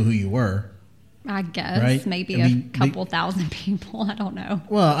knew who you were. I guess Right? maybe I mean, a couple thousand people. I don't know.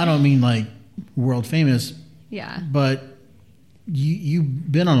 Well, I don't mean like world famous, Yeah. but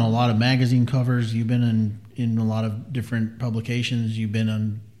you've been on a lot of magazine covers. You've been in a lot of different publications. You've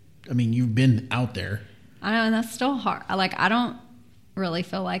been out there. I know, and that's still hard. I don't really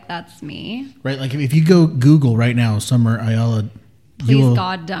feel like that's me. Right? Like if you go Google right now, Summer Ayala, Please,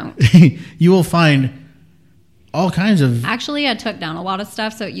 God, don't. you will find all kinds of. Actually, I took down a lot of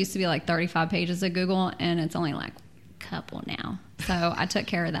stuff, so it used to be like 35 pages of Google, and it's only like a couple now. So I took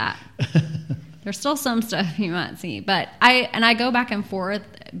care of that. There's still some stuff you might see, but I go back and forth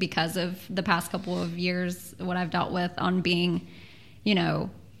because of the past couple of years, what I've dealt with on being, you know,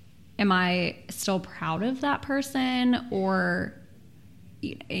 am I still proud of that person, or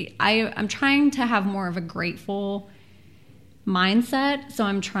I'm trying to have more of a grateful mindset, so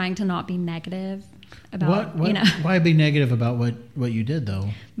I'm trying to not be negative about What, you know, why be negative about what you did though?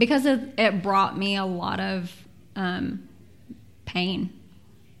 because it brought me a lot of pain.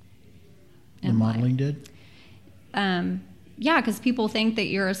 The in life. modeling did. Yeah, because people think that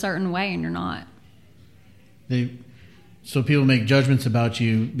you're a certain way and you're not. So people make judgments about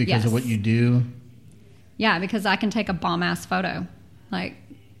you because of Yes. what you do. Yeah, because I can take a bomb ass photo, like,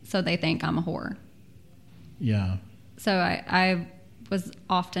 so they think I'm a whore. Yeah. So I was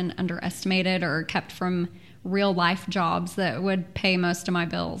often underestimated or kept from real life jobs that would pay most of my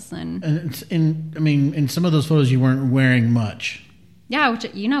bills. And And in some of those photos you weren't wearing much. yeah, which,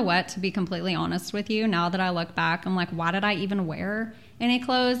 you know what, to be completely honest with you, now that I look back, I'm like, why did I even wear any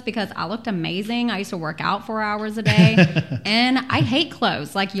clothes? Because I looked amazing. I used to work out 4 hours a day, and I hate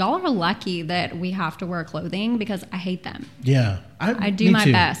clothes. Like, y'all are lucky that we have to wear clothing, because I hate them. Yeah. I do me my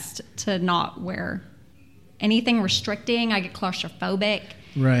too. best to not wear anything restricting. I get claustrophobic.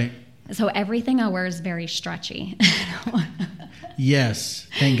 Right. So everything I wear is very stretchy. Yes.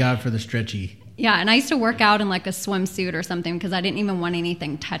 Thank God for the stretchy. Yeah, and I used to work out in like a swimsuit or something because I didn't even want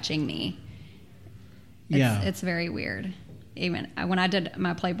anything touching me. It's very weird. Even when I did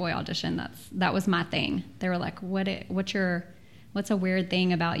my Playboy audition, that was my thing. They were like, what's a weird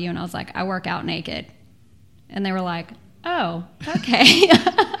thing about you? And I was like, I work out naked. And they were like, oh, okay.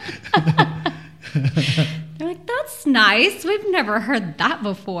 They're like, that's nice. We've never heard that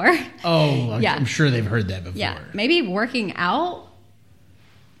before. Oh, Yeah. I'm sure they've heard that before. Yeah, maybe working out.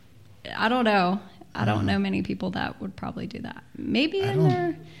 I don't know. I don't know many people that would probably do that. Maybe in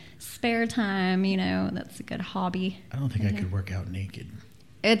their spare time, you know, that's a good hobby. I don't think I could work out naked.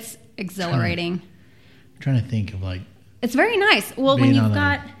 It's exhilarating. I'm trying to think of like. It's very nice. Well, when Being you've on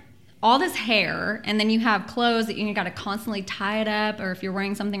got all this hair and then you have clothes that you got to constantly tie it up, or if you're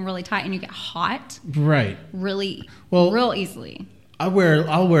wearing something really tight and you get hot Right. real easily. I'll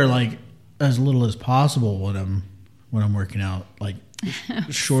wear like as little as possible when I'm working out, like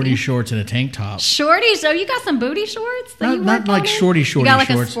shorty shorts and a tank top. Shorty, so you got some booty shorts that you Not work like out in? shorty You got like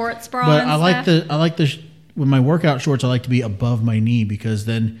shorts. a sports bra But and I stuff? like the with my workout shorts. I like to be above my knee because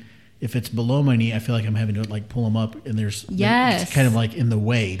then if it's below my knee, I feel like I'm having to like pull them up, and there's Yes. it's kind of like in the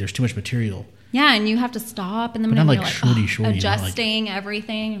way. There's too much material. Yeah, and you have to stop in the But middle. I'm You're like like, shorty, shorty, you know, like- adjusting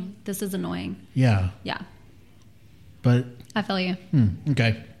everything. This is annoying. Yeah, Yeah, but I feel you.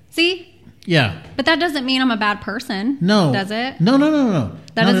 okay, See, yeah, but that doesn't mean I'm a bad person. no, Does it? No.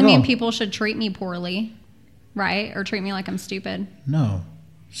 That Not doesn't at mean all. people should treat me poorly, right? Or treat me like I'm stupid. No.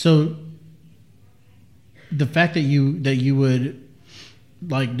 So the fact that you would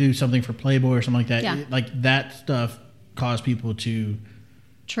like do something for Playboy or something like that, Yeah. like that stuff caused people to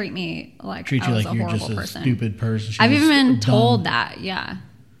Treat me like treat I you was like a you're horrible just a person. stupid person. She I've was even been dumb. told that. Yeah,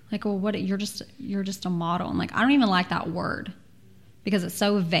 like, well, what? You're just a model. I'm like, I don't even like that word because it's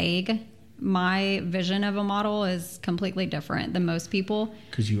so vague. My vision of a model is completely different than most people.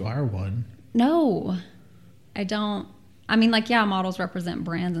 'Cause you are one. No, I don't. I mean, like, yeah, models represent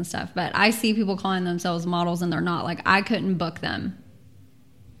brands and stuff, but I see people calling themselves models and they're not. Like, I couldn't book them.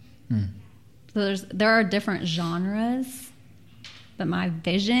 So there are different genres, but my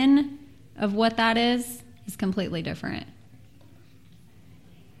vision of what that is completely different.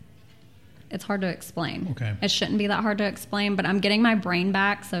 It's hard to explain. Okay. It shouldn't be that hard to explain, but I'm getting my brain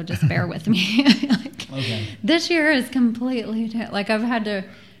back, so just bear with me. Okay. This year is completely like I've had to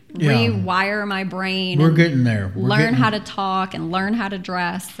Yeah. rewire my brain. We're and getting there. We're learn getting- how to talk and learn how to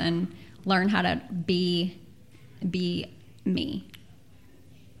dress and learn how to be me.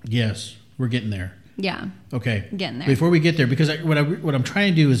 Yes, we're getting there. Yeah. Okay. Getting there. Before we get there, because what I'm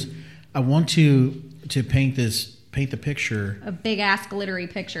trying to do is I want to paint the picture. A big ass glittery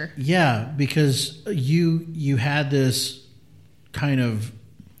picture. Yeah, because you had this kind of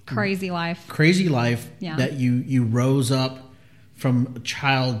Crazy life. crazy life Yeah. that you rose up from a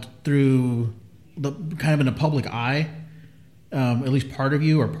child through the kind of in a public eye, at least part of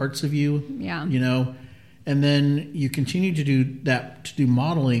you or parts of you. Yeah. You know, and then you continue to do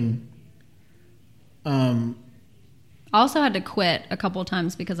modeling. I also had to quit a couple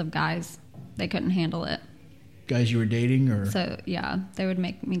times because of guys. They couldn't handle it. Guys you were dating, or So, yeah, they would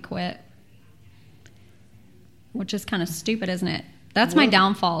make me quit. Which is kind of stupid, isn't it? That's my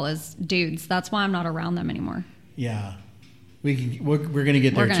downfall is dudes. That's why I'm not around them anymore. yeah, we're going to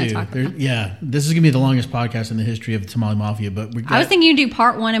get there We're gonna too. talk about Yeah, this is going to be the longest podcast in the history of the Tamale Mafia, but I was thinking you'd do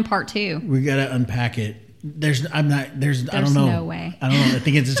part 1 and part 2. we got to unpack it. I don't know. no way. I don't know. I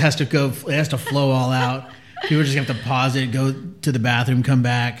think it just has to go. It has to flow all out. People just have to pause it, go to the bathroom, come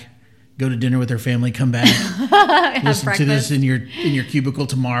back, go to dinner with their family, come back, Have listen breakfast, to this in your cubicle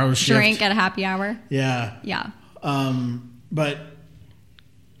tomorrow's shift. drink at a happy hour. Yeah. Yeah. But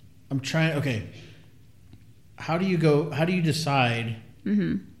I'm trying. Okay. How do you decide?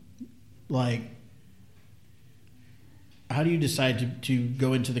 Like, how do you decide to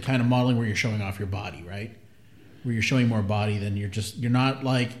go into the kind of modeling where you're showing off your body, right? Where you're showing more body than you're not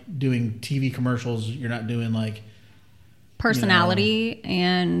like doing TV commercials. You're not doing like Personality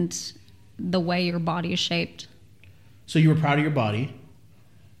and the way your body is shaped. So you were proud of your body,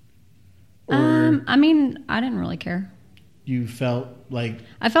 or I mean, I didn't really care. you felt like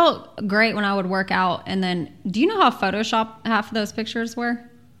I felt great when I would work out. And then, do you know how Photoshop half of those pictures were?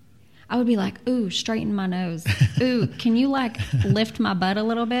 I would be like, ooh, straighten my nose. Ooh, can you like lift my butt a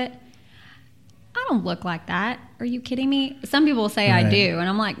little bit? I don't look like that. Are you kidding me? Some people say I Right. do. And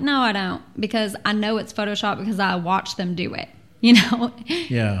I'm like, no, I don't. Because I know it's Photoshop because I watch them do it. You know?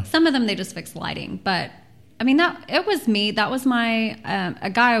 Yeah. Some of them, they just fix lighting. But, I mean, it was me. That was my,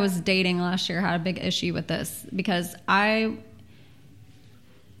 a guy I was dating last year had a big issue with this because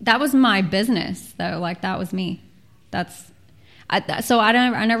that was my business, though. Like, that was me. So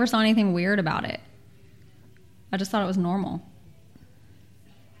I never saw anything weird about it. I just thought it was normal.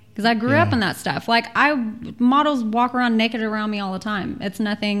 Because I grew up in that stuff. Like, models walk around naked around me all the time. It's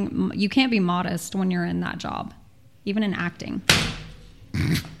nothing. You can't be modest when you're in that job, even in acting.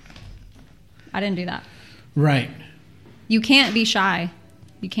 I didn't do that. right. You can't be shy.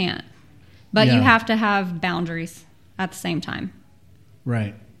 You can't. But you Yeah. have to have boundaries at the same time.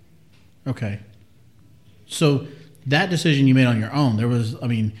 Right. Okay. So that decision you made on your own,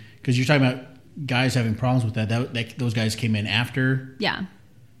 because you're talking about guys having problems with that those guys came in after Yeah.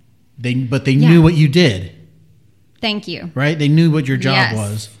 they Yeah. knew what you did, Thank you. right? They knew what your job Yes.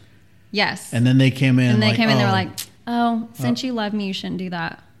 was, Yes. and then they came in. And they like, came in, they were "Oh, like, oh, since you love me, you shouldn't do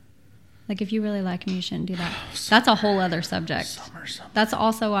that. Like, if you really like me, you shouldn't do that. That's a whole other subject. summer. That's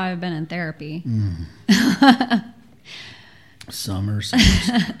also why I've been in therapy. Summer.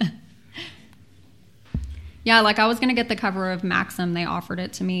 Yeah, like I was going to get the cover of Maxim. They offered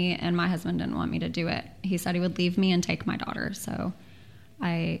it to me, and my husband didn't want me to do it. He said he would leave me and take my daughter. So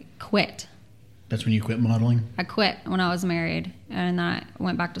I quit That's when you quit modeling? I quit when I was married, and then I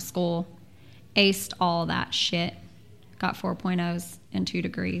went back to school, aced all that shit, got 4.0s and 2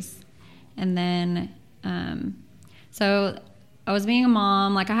 degrees. And then, so I was being a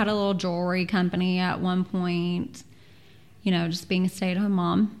mom. Like, I had a little jewelry company at one point, you know, just being a stay-at-home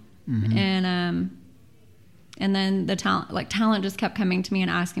mom. Mm-hmm. And then the talent just kept coming to me and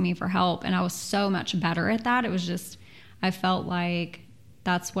asking me for help. And I was so much better at that. It was just, I felt like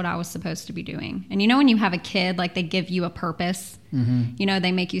that's what I was supposed to be doing. And you know, when you have a kid, like, they give you a purpose, Mm-hmm. you know,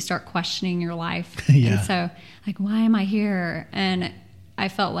 they make you start questioning your life. Yeah. And so, like, why am I here? And I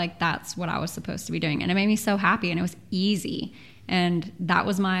felt like that's what I was supposed to be doing. And it made me so happy, and it was easy. And that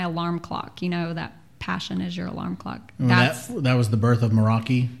was my alarm clock. You know, that passion is your alarm clock. Well, that was the birth of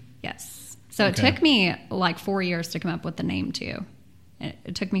Meraki? Yes. So Okay. It took me like 4 years to come up with the name too.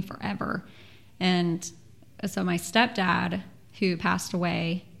 It took me forever. And so my stepdad, who passed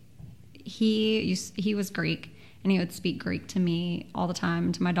away, he was Greek, and he would speak Greek to me all the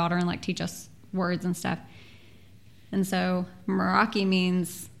time, to my daughter, and like teach us words and stuff. And so Meraki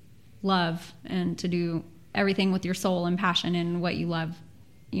means love, and to do everything with your soul and passion and what you love,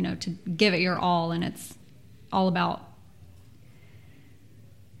 you know, to give it your all. And it's all about,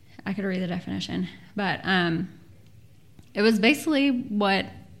 I could read the definition, but it was basically what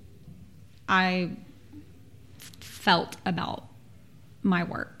I felt about my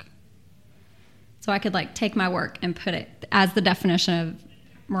work. So I could like take my work and put it as the definition of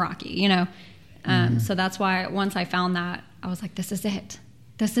Meraki, you know? So that's why once I found that, I was like, this is it.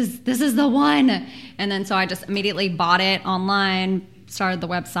 This is the one. And then so I just immediately bought it online, started the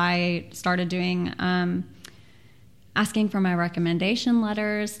website, started doing, asking for my recommendation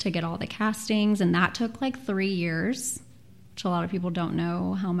letters to get all the castings. And that took like 3 years, which a lot of people don't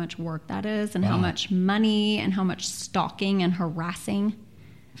know how much work that is, and how much money and how much stalking and harassing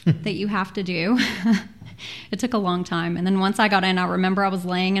that you have to do. It took a long time. And then once I got in, I remember I was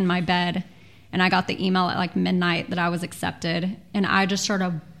laying in my bed, and I got the email at like midnight that I was accepted. And I just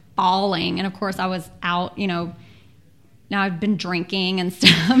started bawling. And of course I was out, you know, now I've been drinking and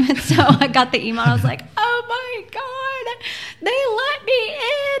stuff. And so I got the email. I was like, oh my God, they let me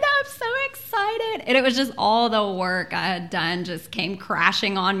in. I'm so excited. And it was just all the work I had done just came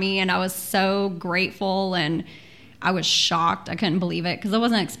crashing on me. And I was so grateful, and I was shocked. I couldn't believe it because I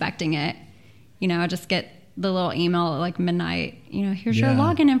wasn't expecting it. You know, I just get the little email at like midnight, you know, here's your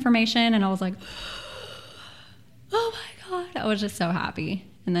login information. And I was like, oh my God. I was just so happy.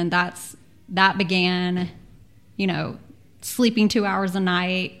 And then that began, you know, sleeping 2 hours a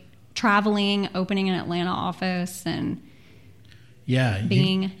night, traveling, opening an Atlanta office, and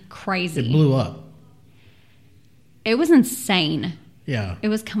being crazy. It blew up. It was insane. Yeah. It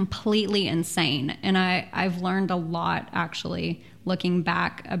was completely insane. And I've learned a lot, actually, looking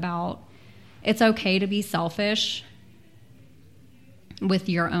back, about it's okay to be selfish with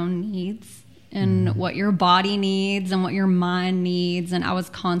your own needs and what your body needs and what your mind needs. And I was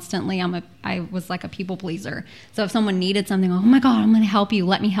constantly, I was like a people pleaser. So if someone needed something, oh my God, I'm going to help you.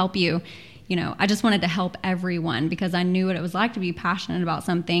 Let me help you. You know, I just wanted to help everyone because I knew what it was like to be passionate about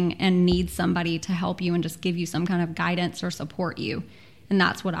something and need somebody to help you and just give you some kind of guidance or support you. And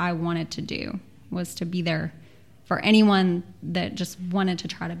that's what I wanted to do, was to be there for anyone that just wanted to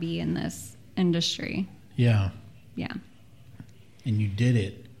try to be in this industry. Yeah. Yeah. And you did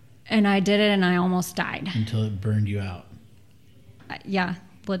it. And I did it, and I almost died. Until it burned you out. Yeah,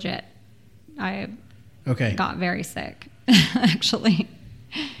 legit. I Okay. got very sick, actually.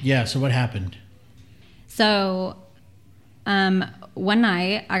 Yeah, so what happened? So one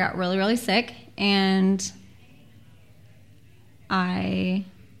night I got really, really sick, and I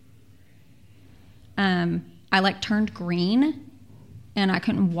like turned green, and I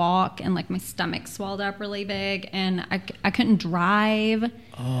couldn't walk, and like my stomach swelled up really big, and I couldn't drive.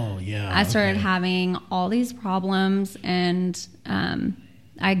 Oh, yeah. I started having all these problems, and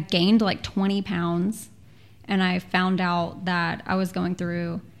I gained like 20 pounds, and I found out that I was going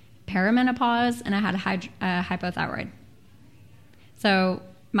through perimenopause, and I had a hypothyroid. So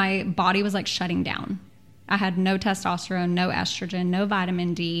my body was like shutting down. I had no testosterone, no estrogen, no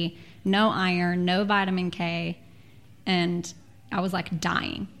vitamin D, no iron, no vitamin K, and I was like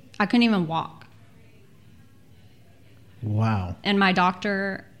dying. I couldn't even walk. Wow. And my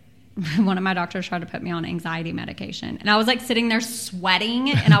doctor, one of my doctors tried to put me on anxiety medication. And I was like sitting there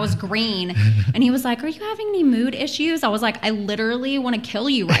sweating, and I was green. And he was like, are you having any mood issues? I was like, I literally want to kill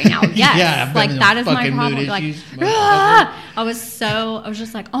you right now. Yes. Yeah, like that is my problem. Like, I was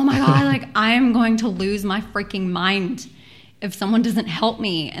just like, oh my God, like I am going to lose my freaking mind if someone doesn't help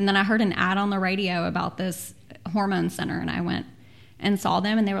me. And then I heard an ad on the radio about this hormone center, and I went, and saw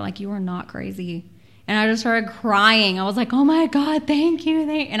them, and they were like, "You are not crazy." And I just started crying. I was like, "Oh my God, thank you."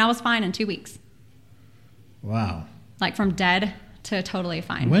 And I was fine in 2 weeks. Wow. Like from dead to totally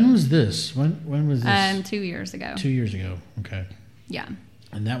fine. When was this? When was this? 2 years ago. 2 years ago. Okay. Yeah.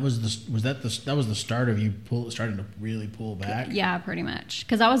 And that was that was the start of you starting to really pull back? Yeah, pretty much.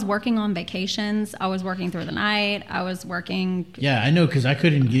 Because I was working on vacations. I was working through the night. I was working. Yeah, I know, because I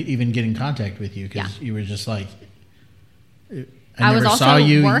couldn't even get in contact with you because you were just like. I was never also saw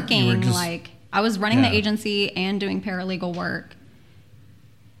you. working You were just, like I was running the Yeah. agency and doing paralegal work.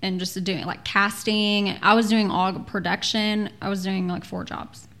 And just doing like casting. I was doing all production. I was doing like 4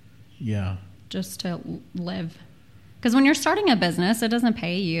 jobs Yeah. just to live. Because when you're starting a business, it doesn't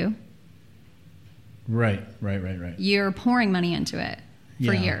pay you. Right. You're pouring money into it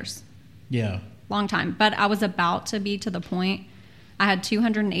for Yeah. years. Yeah. Long time. But I was about to be to the point. I had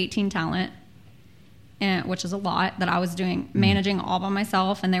 218 talent, which is a lot, that I was doing, managing all by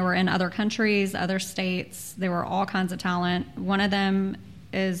myself. And they were in other countries, other states. They were all kinds of talent. One of them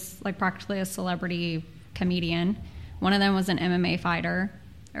is like practically a celebrity comedian. One of them was an MMA fighter,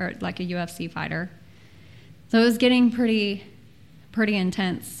 or like a UFC fighter. So it was getting pretty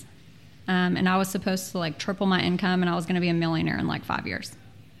intense. And I was supposed to like triple my income, and I was going to be a millionaire in like 5 years.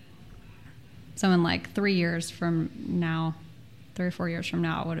 So in like 3 years from now, 3 or 4 years from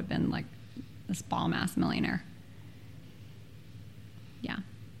now, I would have been like this bomb ass millionaire. Yeah.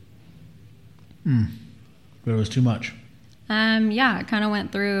 But it was too much. Yeah, I kind of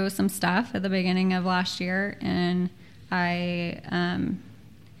went through some stuff at the beginning of last year, and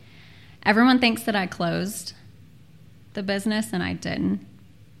everyone thinks that I closed the business, and I didn't.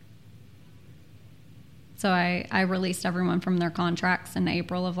 So I released everyone from their contracts in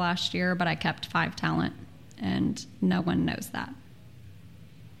April of last year, but I kept 5 talent, and no one knows that,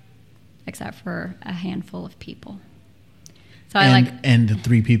 except for a handful of people. So and the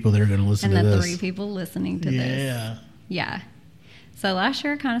 3 people that are going to listen to and the this. 3 people listening to this. Yeah. So last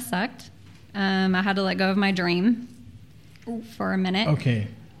year kind of sucked. I had to let go of my dream for a minute. Okay.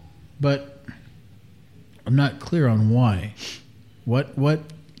 But I'm not clear on why. What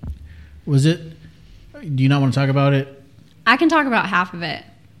was it? Do you not want to talk about it? I can talk about half of it.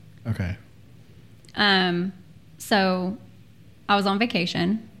 Okay. So I was on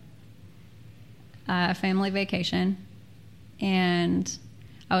vacation, family vacation, and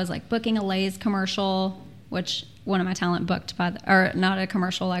I was like booking a Lay's commercial, which one of my talent booked or not a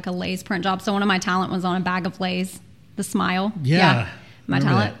commercial, like a Lay's print job. So one of my talent was on a bag of Lay's, the smile. Yeah. My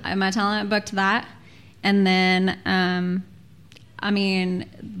talent booked that. And then, I mean,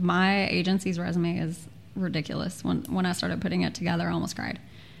 my agency's resume is ridiculous. When I started putting it together, I almost cried.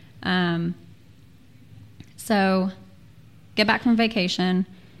 So get back from vacation.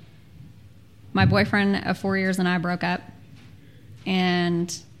 My boyfriend of 4 years and I broke up.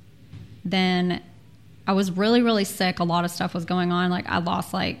 And then I was really, really sick. A lot of stuff was going on. Like I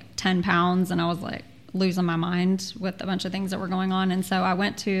lost like 10 pounds, and I was like losing my mind with a bunch of things that were going on. And so I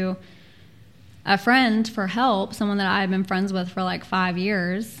went to a friend for help, someone that I had been friends with for like 5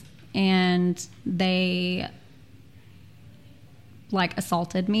 years, and they like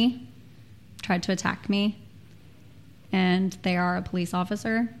assaulted me, tried to attack me, and they are a police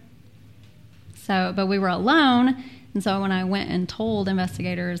officer. So, but we were alone. And so when I went and told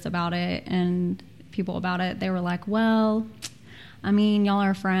investigators about it and people about it, they were like, well, I mean, y'all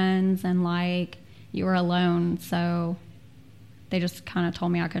are friends, and like you were alone. So they just kind of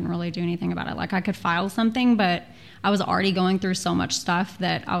told me I couldn't really do anything about it. Like I could file something, but I was already going through so much stuff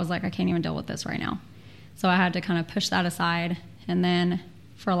that I was like, I can't even deal with this right now. So I had to kind of push that aside. And then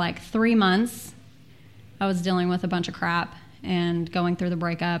for like 3 months, I was dealing with a bunch of crap and going through the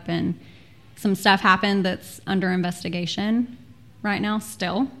breakup, and some stuff happened that's under investigation right now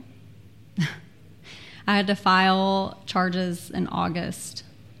still. I had to file charges in August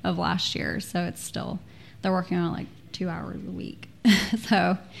of last year, so it's still, they're working on like 2 hours a week.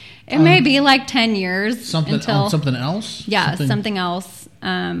 So it may be like 10 years. Something else? Yeah, something else.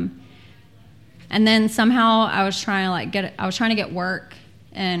 And then somehow I was trying to get work,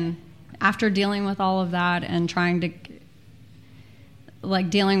 and after dealing with all of that and trying to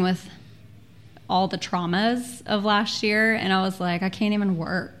dealing with all the traumas of last year, and I was like, I can't even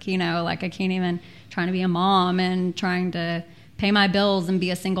work, like I can't even, trying to be a mom and trying to pay my bills and be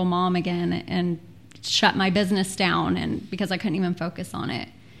a single mom again and shut my business down, and because I couldn't even focus on it.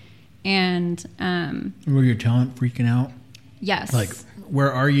 And were your talent freaking out? Yes. Like,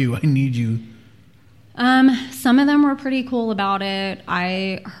 where are you? I need you. Some of them were pretty cool about it.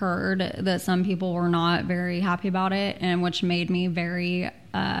 I heard that some people were not very happy about it, and which made me very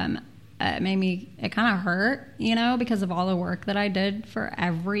it kind of hurt, you know, because of all the work that I did for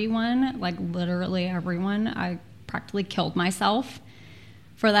everyone, like literally everyone. I practically killed myself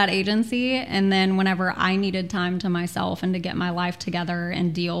for that agency. And then whenever I needed time to myself and to get my life together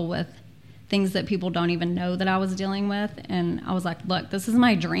and deal with things that people don't even know that I was dealing with, and I was like, look, this is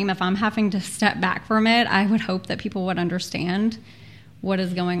my dream. If I'm having to step back from it, I would hope that people would understand what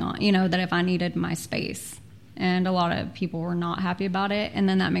is going on, you know, that if I needed my space. And a lot of people were not happy about it. And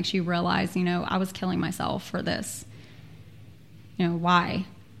then that makes you realize, you know, I was killing myself for this. You know, why?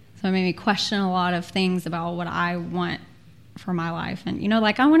 So it made me question a lot of things about what I want for my life. And, you know,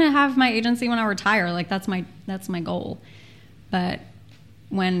 like I want to have my agency when I retire. Like that's my goal. But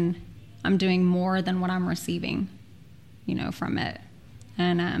when I'm doing more than what I'm receiving, you know, from it.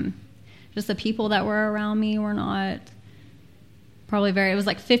 And just the people that were around me were not... probably it was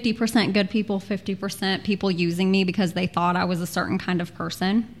like 50% good people, 50% people using me because they thought I was a certain kind of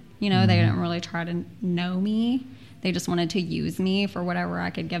person. You know, they didn't really try to know me. They just wanted to use me for whatever I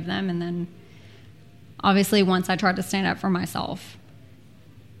could give them. And then obviously once I tried to stand up for myself,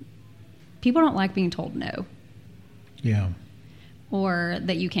 people don't like being told no. Yeah. Or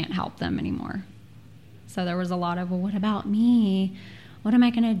that you can't help them anymore. So there was a lot of, well, what about me? What am I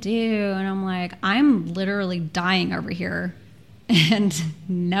going to do? And I'm like, I'm literally dying over here. And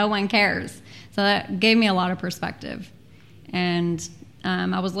no one cares. So that gave me a lot of perspective. And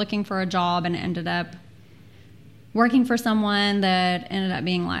I was looking for a job and ended up working for someone that ended up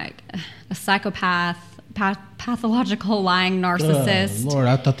being like a psychopath, pathological lying narcissist. Oh, Lord,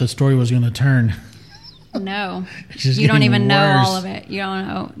 I thought the story was going to turn. No. It's just You don't getting even know worse. all of it. You don't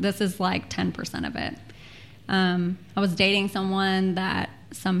know. This is like 10% of it. I was dating someone that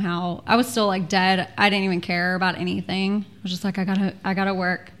somehow I was still like dead. I didn't even care about anything. I was just like, I gotta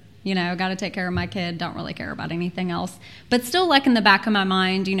work, you know, gotta take care of my kid. Don't really care about anything else. But still, like in the back of my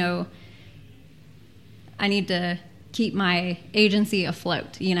mind, you know, I need to keep my agency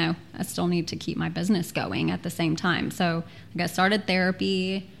afloat. You know, I still need to keep my business going at the same time. So like I started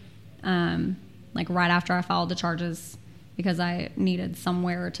therapy, like right after I filed the charges because I needed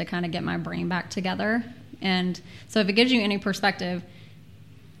somewhere to kind of get my brain back together. And so if it gives you any perspective,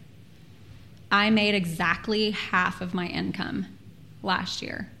 I made exactly half of my income last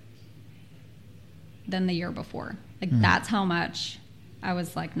year than the year before. Like that's how much I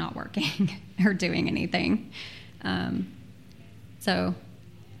was like not working or doing anything. So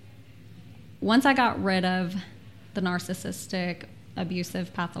once I got rid of the narcissistic,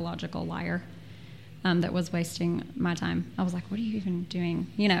 abusive, pathological liar that was wasting my time, I was like, what are you even doing?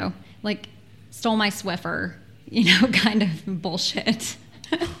 You know, like stole my Swiffer, you know, kind of bullshit.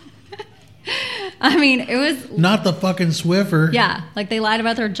 I mean, it was... Not the fucking Swiffer. Yeah. Like, they lied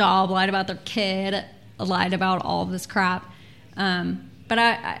about their job, lied about their kid, lied about all of this crap. But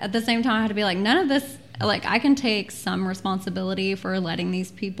I at the same time, I had to be like, none of this... Like, I can take some responsibility for letting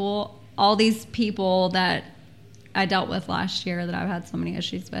these people... All these people that I dealt with last year that I've had so many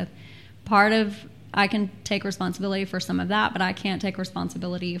issues with. Part of... I can take responsibility for some of that, but I can't take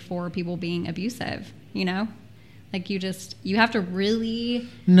responsibility for people being abusive, you know? Like, you have to really...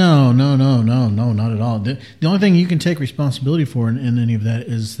 No, not at all. The only thing you can take responsibility for in any of that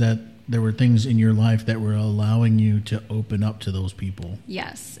is that there were things in your life that were allowing you to open up to those people.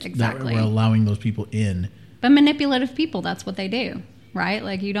 Yes, exactly. That were allowing those people in. But manipulative people, that's what they do, right?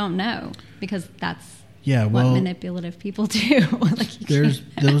 Like, you don't know because that's what manipulative people do. Like,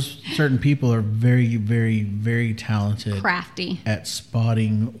 those certain people are very, very, very talented. Crafty. At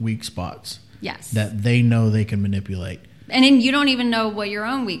spotting weak spots. Yes. That they know they can manipulate. And then you don't even know what your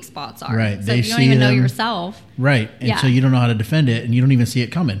own weak spots are. Right. So you don't even know yourself. Right. And so you don't know how to defend it and you don't even see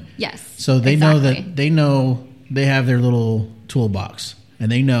it coming. Yes. So they know that they have their little toolbox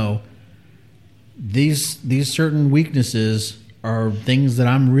and they know these certain weaknesses are things that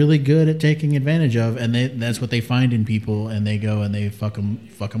I'm really good at taking advantage of, and that's what they find in people, and they go and they fuck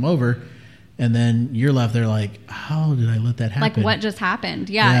them over. And then you're left there like, how did I let that happen? Like, what just happened?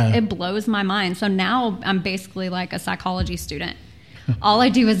 Yeah, it blows my mind. So now I'm basically like a psychology student. All I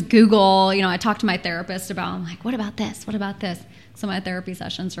do is Google, you know, I talk to my therapist about, I'm like, what about this? What about this? So my therapy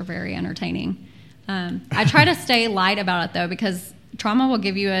sessions are very entertaining. I try to stay light about it, though, because trauma will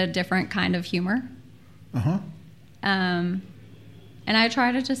give you a different kind of humor. Uh-huh. And I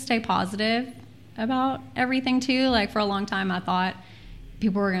try to just stay positive about everything, too. Like, for a long time, I thought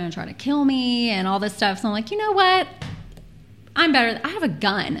people were going to try to kill me and all this stuff. So I'm like, you know what? I'm better. I have a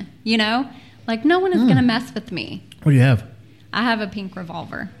gun, you know? Like, no one is going to mess with me. What do you have? I have a pink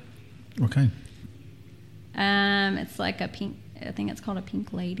revolver. Okay. It's like a pink, I think it's called a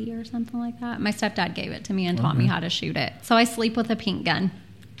Pink Lady or something like that. My stepdad gave it to me and taught me how to shoot it. So I sleep with a pink gun.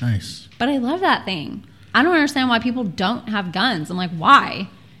 Nice. But I love that thing. I don't understand why people don't have guns. I'm like, why?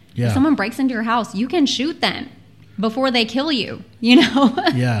 Yeah. If someone breaks into your house, you can shoot them before they kill you, you know?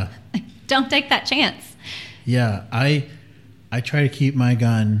 Yeah. Don't take that chance. Yeah. I try to keep my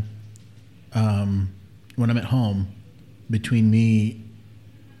gun when I'm at home between me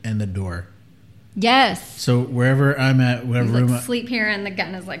and the door. Yes. So wherever I'm at, whatever You room, like sleep here and the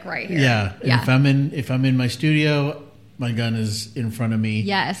gun is like right here. yeah. And Yeah. if I'm in my studio, my gun is in front of me.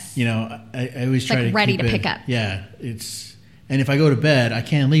 Yes. You know, I always It's try like to ready keep to it, pick up. Yeah. And if I go to bed, I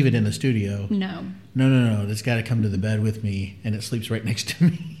can't leave it in the studio. No. No. It's got to come to the bed with me, and it sleeps right next to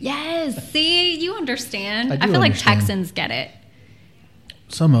me. Yes. See, you understand. I do feel like understand. Texans get it.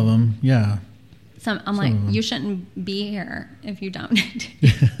 Some of them, yeah. I'm like, of them. you shouldn't be here if you don't.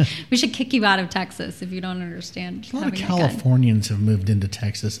 We should kick you out of Texas if you don't understand. A lot of having a gun. Californians have moved into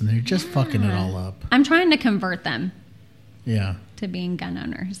Texas, and they're just fucking it all up. I'm trying to convert them Yeah. to being gun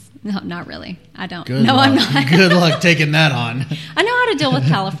owners. No, not really. I don't. Good no, luck. I'm not. Good luck taking that on. I know how to deal with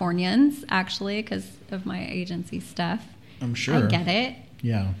Californians, actually, because of my agency stuff. I'm sure. I get it.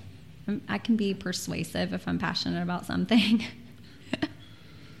 Yeah. I can be persuasive if I'm passionate about something.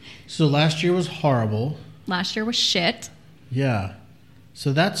 So last year was horrible. Last year was shit. Yeah.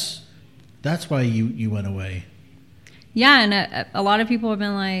 So that's why you went away. Yeah, and a lot of people have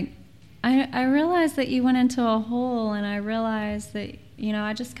been like, I realized that you went into a hole, and I realized that, you know,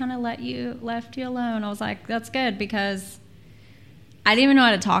 I just kind of left you alone. I was like, that's good, because I didn't even know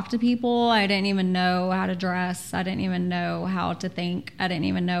how to talk to people. I didn't even know how to dress. I didn't even know how to think. I didn't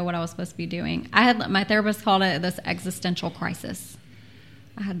even know what I was supposed to be doing. My therapist called it this existential crisis.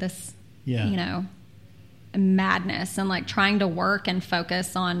 I had this, Yeah. you know, madness and like trying to work and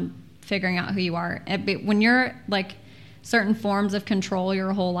focus on figuring out who you are. When you're like certain forms of control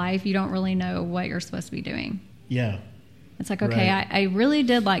your whole life, you don't really know what you're supposed to be doing. Yeah. It's like, okay, Right. I really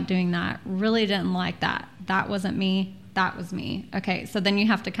did like doing that. Really didn't like that. That wasn't me. That was me. Okay, so then you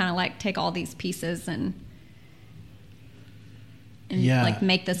have to kind of like take all these pieces and Yeah. like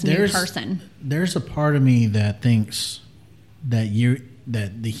make this new person. There's a part of me that thinks that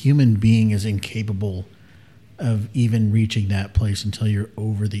the human being is incapable of even reaching that place until you're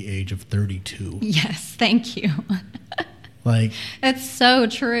over the age of 32. Yes, thank you. Like It's so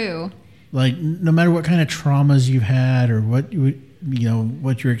true. no matter what kind of traumas you've had or what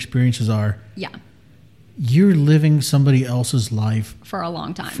what your experiences are, Yeah, you're living somebody else's life for a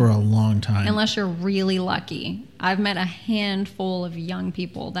long time. for a long time. Unless you're really lucky. I've met a handful of young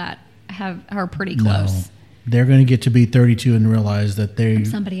people that are pretty close. No, they're going to get to be 32 and realize that they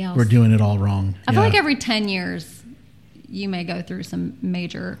somebody else. were doing it all wrong. I feel Yeah. like every 10 years, you may go through some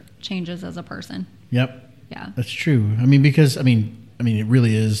major changes as a person. Yep. Yeah. That's true. I mean, because I mean, it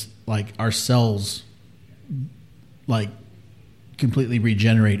really is like our cells, like completely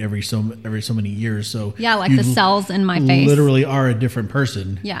regenerate every so many years. So Yeah, like you the cells in my face. literally are a different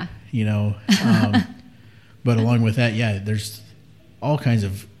person. Yeah. You know, but along with that, yeah, there's all kinds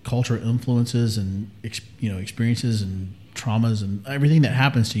of cultural influences and experiences and traumas and everything that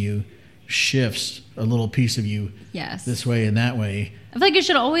happens to you shifts a little piece of you Yes. this way and that way. I feel like you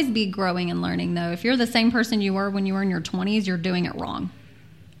should always be growing and learning, though. If you're the same person you were when you were in your 20s, you're doing it wrong.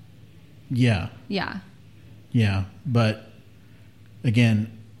 Yeah. Yeah. Yeah, but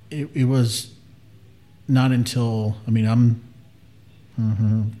again, it was not until I'm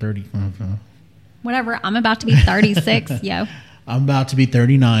 30. Whatever. I'm about to be 36, yo. I'm about to be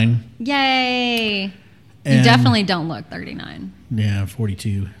 39. Yay. You And- definitely don't look 39. Yeah,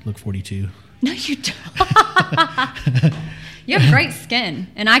 42. Look 42. No, you don't. You have great skin,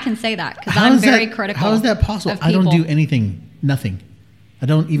 and I can say that because How I'm is very that- critical. How is that possible? of I don't do people. anything. Nothing. I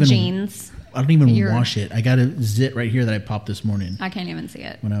don't even. Jeans. I don't even You're- wash it. I got a zit right here that I popped this morning I can't even see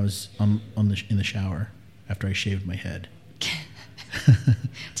it. when I was in the shower after I shaved my head.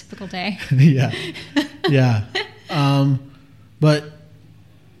 Typical day. Yeah, yeah. But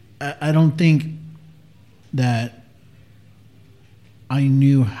I don't think that I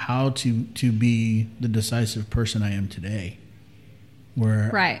knew how to be the decisive person I am today. Where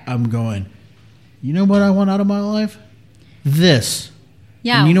Right. I'm going, you know what I want out of my life? This.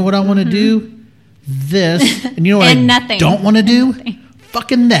 Yeah. And you know what I want to do? This. And you know what And I nothing. don't want to do?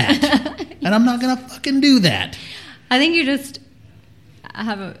 Fucking that. And I'm not going to fucking do that. I think you just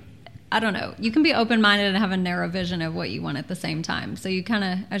I don't know. You can be open-minded and have a narrow vision of what you want at the same time. So you kind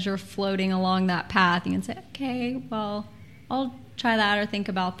of, as you're floating along that path, you can say, okay, well, I'll try that or think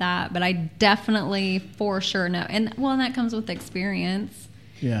about that. But I definitely for sure know. And that comes with experience,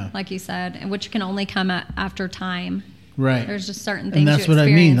 Yeah. like you said, and which can only come after time. Right. There's just certain things And that's you what I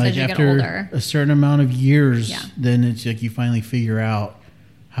experience mean. Like as you get after older. a certain amount of years, Yeah. then it's like you finally figure out,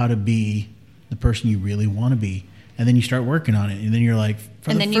 how to be the person you really want to be. And then you start working on it. And then you're like,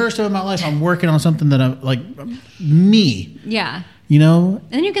 for the first time in my life, I'm working on something that I'm like me. Yeah. You know?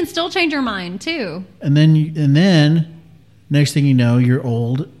 And then you can still change your mind too. And then next thing you know, you're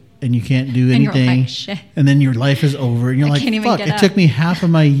old and you can't do anything. And you're like, shit. And then your life is over. And you're like, can't even fuck, get it up. took me half of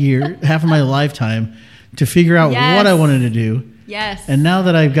my lifetime to figure out Yes. what I wanted to do. Yes. And now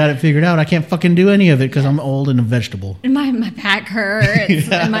that I've got it figured out, I can't fucking do any of it because I'm old and a vegetable. And my back hurts,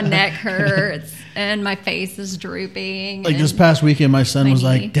 Yeah. and my neck hurts, and my face is drooping. Like and this past weekend, my son my was knee.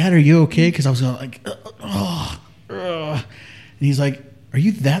 like, "Dad, are you okay?" Because I was going like, and he's like, "Are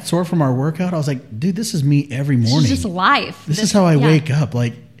you that sore from our workout?" I was like, "Dude, this is me every This morning. is just life. This is how I yeah. wake up.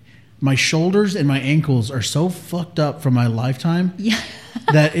 Like, my shoulders and my ankles are so fucked up from my lifetime Yeah.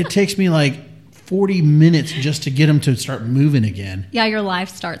 that it takes me like 40 minutes just to get them to start moving again. Yeah, your life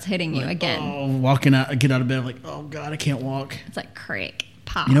starts hitting you again. Oh, walking out, I get out of bed, I'm like, oh God, I can't walk. It's like crick,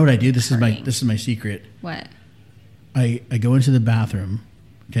 pop. You know what I do? This hurting. is my secret. What? I go into the bathroom.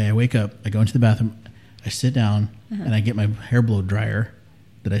 Okay, I wake up. I go into the bathroom. I sit down and I get my hair blow dryer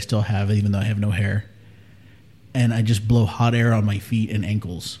that I still have, even though I have no hair. And I just blow hot air on my feet and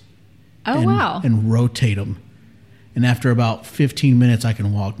ankles. Oh, and, wow. And rotate them. And after about 15 minutes, I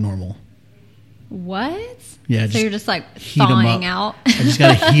can walk normal. What? Yeah, So just you're just like heat 'em thawing up. out. I just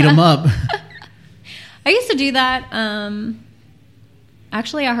got to heat them up. I used to do that.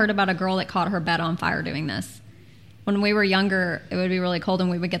 Actually, I heard about a girl that caught her bed on fire doing this. When we were younger, it would be really cold, and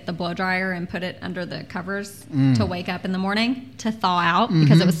we would get the blow dryer and put it under the covers to wake up in the morning to thaw out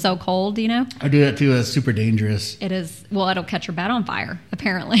because it was so cold, you know? I do that too. It's super dangerous. It is, well, it'll catch your bed on fire,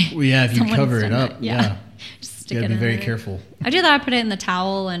 apparently. Well, yeah, if you Someone's cover it done up. that. Yeah. Just stick You got it to be in very there. careful. I do that. I put it in the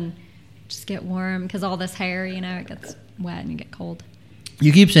towel and just get warm because all this hair, you know, it gets wet and you get cold.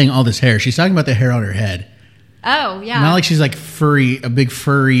 You keep saying all this hair. She's talking about the hair on her head. Oh, yeah. Not like she's like furry, a big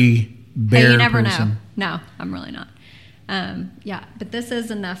furry bear Hey, you never person. know. No, I'm really not. Yeah, but this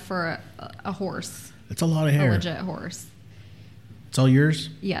is enough for a horse, That's a lot of a hair. legit horse. It's all yours?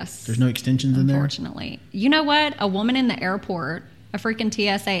 Yes. There's no extensions in there? Unfortunately. You know what? A woman in the airport, a freaking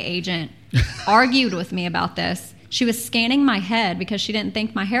TSA agent, argued with me about this. She was scanning my head because she didn't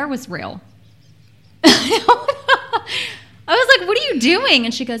think my hair was real. I was like, what are you doing?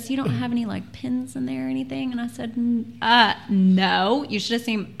 And she goes, you don't have any like pins in there or anything? And I said, no. You should have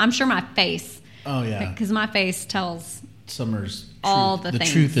seen, I'm sure my face. Oh, yeah. Because my face tells Summer's all truth. the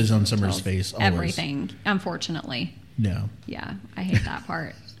things. truth is on Summer's Tells face. Always. Everything, unfortunately. No. Yeah, I hate that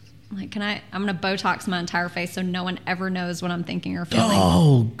part. Like, I'm going to Botox my entire face so no one ever knows what I'm thinking or feeling.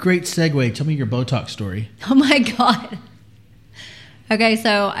 Oh, great segue. Tell me your Botox story. Oh my God. Okay,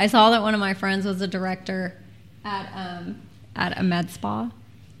 so I saw that one of my friends was a director at a med spa.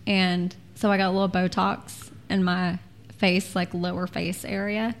 And so I got a little Botox in my face, like lower face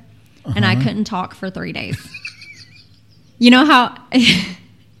area. And I couldn't talk for 3 days. You know how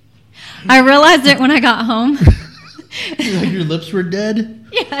I realized it when I got home? Like your lips were dead?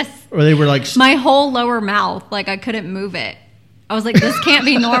 Yes. Or they were like... My whole lower mouth, like I couldn't move it. I was like, this can't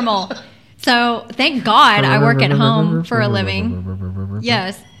be normal. So thank God I work at home for a living.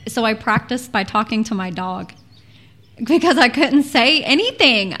 Yes. So I practiced by talking to my dog because I couldn't say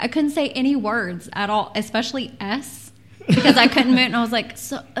anything. I couldn't say any words at all, especially S, because I couldn't move. And I was like,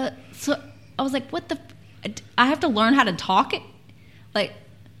 so I was like, what the? I have to learn how to talk it. Like,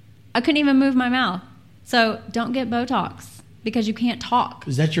 I couldn't even move my mouth. So don't get Botox because you can't talk.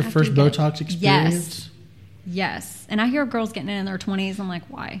 Is that your after first you get it. Botox experience? Yes. Yes. And I hear girls getting it in their 20s. I'm like,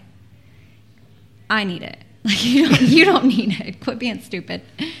 why? I need it. Like, you don't need it. Quit being stupid.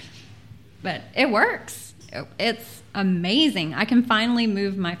 But it works. It's amazing. I can finally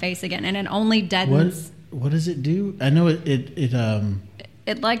move my face again, and it only deadens. What does it do? I know it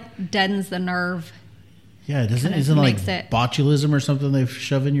It like deadens the nerve. yeah, doesn't Kinda isn't it like makes it- botulism or something they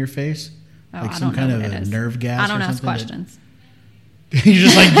shove in your face? Oh, Like I some don't know kind of what it a is. nerve gas I don't or ask something that- questions. You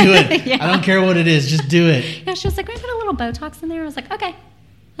just like do it. Yeah. I don't care what it is, just do it. Yeah, she was like, "Can I put a little Botox in there?" I was like, "Okay,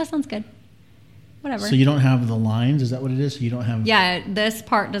 that sounds good. Whatever." So you don't have the lines? Is that what it is? So you don't have Yeah, this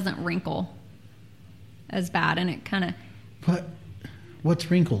part doesn't wrinkle as bad, and it kind of What's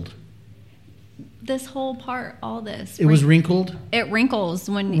wrinkled? this whole part, all this. It was wrinkled? It wrinkles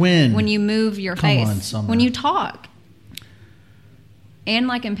when When? you move your Come face. on, Summer. When you talk. And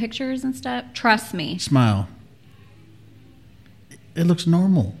like in pictures and stuff. Trust me. Smile. It looks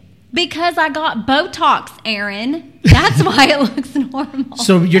normal. Because I got Botox, Aaron. That's why it looks normal.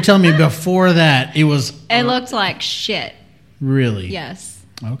 So you're telling me before that it was It looked like shit. really? Yes.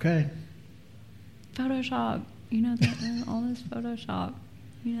 Okay. Photoshop. You know that all this Photoshop.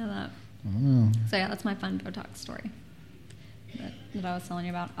 You know that. I don't know. So yeah, that's my fun Botox story. that I was telling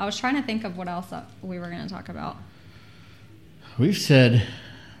you about. I was trying to think of what else we were going to talk about. We've said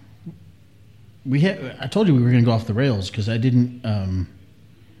I told you we were going to go off the rails because I didn't.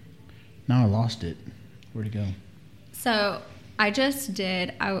 Now I lost it. Where'd it go? So I just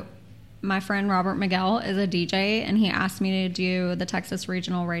did. My friend Robert Miguel is a DJ, and he asked me to do the Texas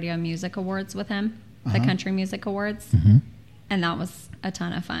Regional Radio Music Awards with him, the Country Music Awards, and that was a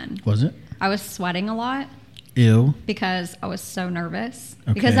ton of fun. Was it? I was sweating a lot. Ew. Because I was so nervous.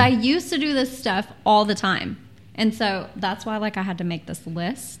 Okay. Because I used to do this stuff all the time. And so that's why I had to make this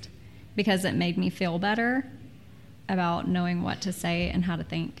list, because it made me feel better about knowing what to say and how to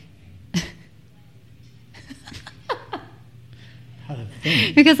think. How to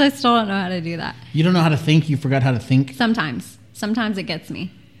think? Because I still don't know how to do that. You don't know how to think? You forgot how to think? Sometimes it gets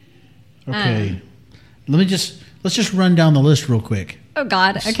me. Okay. Let's just run down the list real quick. Oh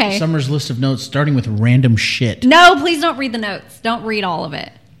God. Okay. Summer's list of notes, starting with random shit. No, please don't read the notes. Don't read all of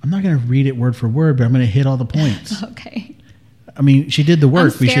it. I'm not going to read it word for word, but I'm going to hit all the points. Okay. I mean, she did the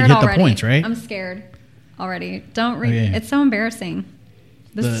work. We should hit already. The points, right? I'm scared already. Don't read. Okay. It's so embarrassing.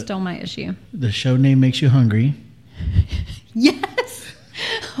 This is still my issue. The show name makes you hungry. Yes.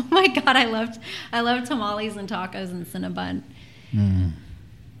 Oh my God, I love tamales and tacos and Cinnabon.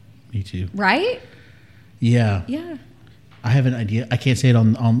 Me too. Right? Yeah. Yeah. I have an idea. I can't say it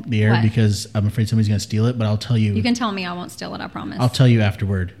on the air What? because I'm afraid somebody's going to steal it, but I'll tell you. You can tell me. I won't steal it. I promise. I'll tell you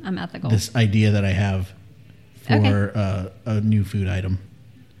afterward. I'm ethical. This idea that I have for a new food item.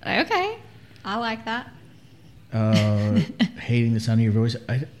 Okay. I like that. Hating the sound of your voice.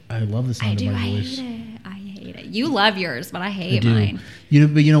 I love the sound of my voice. I hate it. You love yours, but I I hate do. mine.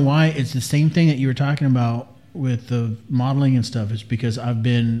 But you know why? It's the same thing that you were talking about with the modeling and stuff. It's because I've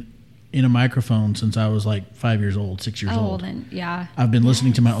been in a microphone since I was like 5 years old, 6 years Oh, old. then yeah. I've been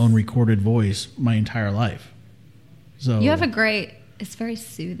listening to my own recorded voice my entire life. So You have it's very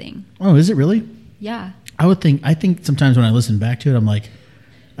soothing. Oh, is it really? Yeah. I think sometimes when I listen back to it,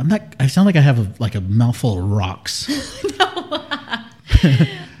 I sound like I have a mouthful of rocks.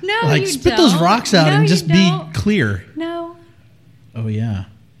 No, Like, you spit don't. those rocks out No, and you just be don't. clear. No. Oh, yeah.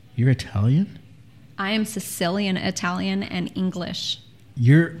 You're Italian? I am Sicilian, Italian, and English.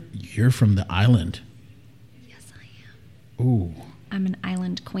 You're from the island. Yes, I am. Ooh. I'm an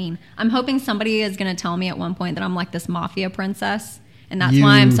island queen. I'm hoping somebody is going to tell me at one point that I'm like this mafia princess, and that's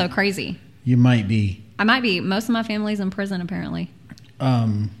why I'm so crazy. You might be. I might be. Most of my family's in prison, apparently.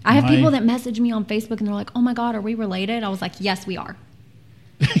 I I have people that message me on Facebook, and they're like, "Oh my God, are we related?" I was like, "Yes, we are."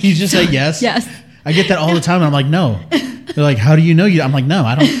 You just say yes? Yes. I get that all the time, and I'm like, no. They're like, how do you know you? I'm like, no,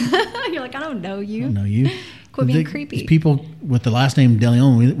 I don't You're like, "I don't know you." know you. Quit being The- creepy. these people with the last name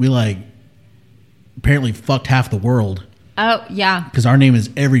DeLeon, we like apparently fucked half the world Oh yeah. because our name is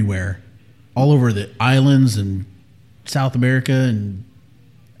everywhere, all over the islands and South America, and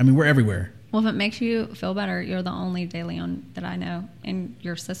I mean we're everywhere. Well, if it makes you feel better, you're the only De Leon that I know, and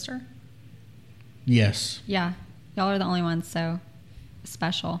your sister. Yes, Yeah, y'all are the only ones. So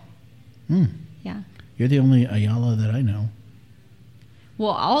special. Yeah. you're the only Ayala that I know.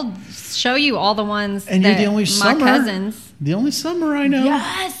 Well, I'll show you all the ones And that you're the only my Summer. cousins. The only Summer I know.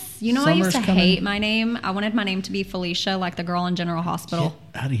 Yes. You know, I used to Summer's coming. hate my name. I wanted my name to be Felicia, like the girl in General Hospital.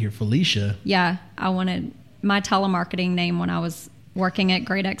 Get out of here, Felicia. Yeah, I wanted my telemarketing name when I was working at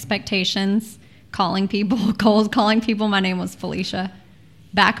Great Expectations, calling people, cold calling people. My name was Felicia.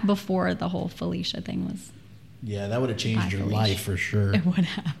 Back before the whole Felicia thing was. Yeah, that would have changed Bye, your Felicia. life for sure. It would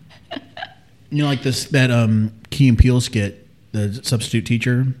have. You know, like that Key and Peele skit, the substitute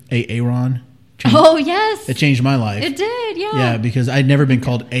teacher, Aaron. Oh yes, It changed my life. it did. Yeah. Yeah, because I'd never been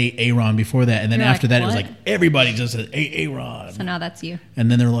called Aaron before that, and then You're after like, that, it was "What?" like everybody just said Aaron. So now that's you. And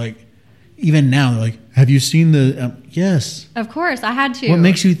then they're like, even now they're like, "Have you seen the?" Yes. Of course, I had to. What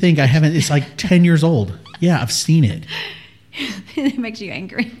makes you think I haven't? It's like 10 years old. Yeah, I've seen it. It makes you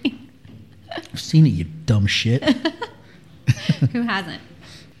angry. I've seen it. You dumb shit. Who hasn't?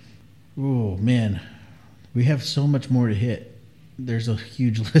 Oh man, we have so much more to hit. There's a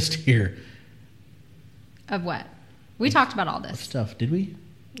huge list here. Of what? We talked about all this. Stuff, did we?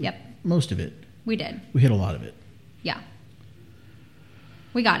 Yep, Most of it. we did. We hit a lot of it. Yeah.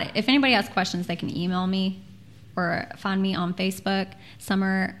 We got it. If anybody has questions, they can email me or find me on Facebook,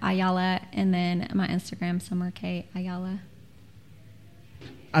 Summer Ayala, and then my Instagram, Summer K Ayala.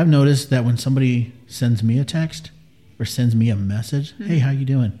 I've noticed that when somebody sends me a text or sends me a message, "Hey, how you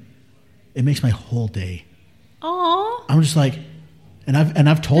doing?" It makes my whole day. Aw. I'm just like, and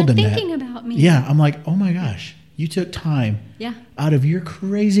I've told They're them that. thinking about me. Yeah, I'm like, oh my gosh, You took time Yeah. out of your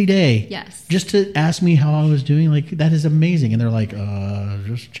crazy day. Yes. Just to ask me how I was doing. Like, that is amazing. And they're like,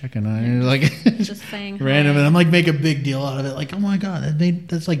 just checking on you. Like, Just saying hi. random. And I'm like, make a big deal out of it. Like, oh my God,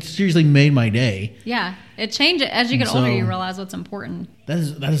 that's like seriously made my day. Yeah. It changes. As you get And older, so- you realize what's important. That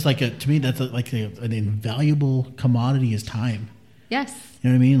is like to me, that's like an invaluable commodity is time. Yes. You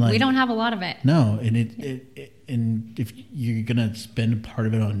know what I mean? Like, We don't have a lot of it. No, and and if you're gonna spend part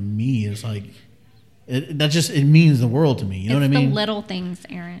of it on me, it's like it means the world to me. You know what I mean? It's the little things,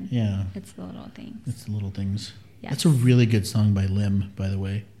 Aaron. Yeah, It's the little things. it's the little things. Yes. That's a really good song by Lim, by the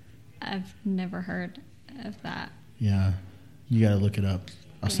way. I've never heard of that. Yeah, you got to look it up.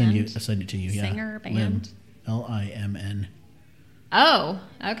 I'll send Band? it to you. Singer, yeah, band? Lim, Limn. Oh,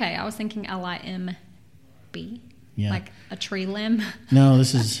 okay. I was thinking Limb. Yeah. Like a tree limb. No,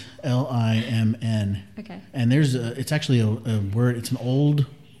 this is Limn. Okay. And it's actually a word. It's an old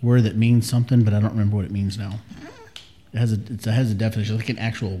word that means something, but I don't remember what it means now. It has a definition, like an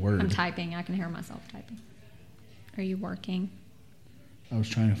actual word. I'm typing. I can hear myself typing. Are you working? I was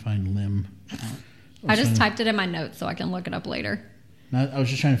trying to find limb. I just typed it in my notes so I can look it up later. I was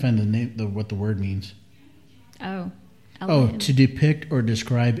just trying to find the name, what the word means. Oh. Oh, Limb. to depict or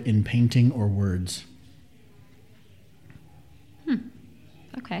describe in painting or words.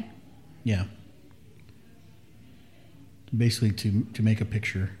 Okay. Yeah. Basically, to make a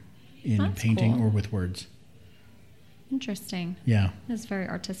picture in That's painting cool. or with words. Interesting. Yeah. That's very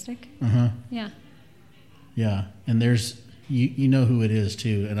artistic. Uh huh. Yeah. Yeah. And there's you know who it is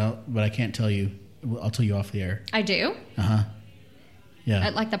too, but I can't tell you. I'll tell you off the air. I do? Uh huh. Yeah.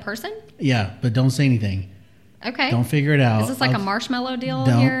 Like the person? Yeah, but don't say anything. Okay. Don't figure it out. Is this like a marshmallow deal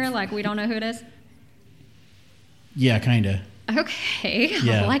Don't- here? Like we don't know who it is? Yeah, kind of. Okay.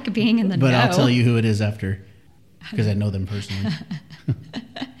 Yeah. I like being in the But know. I'll tell you who it is after, because I know them personally.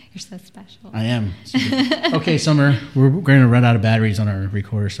 You're so special. I am. Okay, Summer, we're going to run out of batteries on our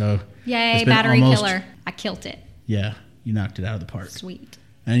recorder, so Yay, it's been battery almost- killer. I killed it. Yeah, you knocked it out of the park. Sweet.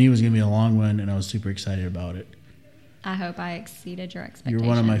 I knew it was going to be a long one, and I was super excited about it. I hope I exceeded your expectations. You're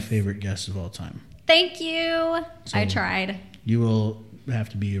one of my favorite guests of all time. Thank you. So- I tried. You will have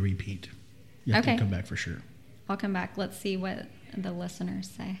to be a repeat. You have Okay. to come back for sure. I'll come back. Let's see what the listeners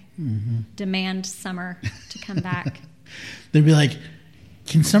say. Mm-hmm. Demand Summer to come back. They'd be like,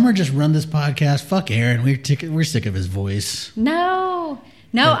 "Can Summer just run this podcast? Fuck Aaron. We're sick of his voice." No,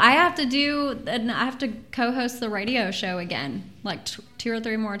 I have to co-host the radio show again, like 2 or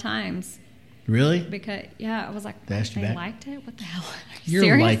 3 more times. Really? Because I was like, They asked you they back? liked it. What the hell? Are you You're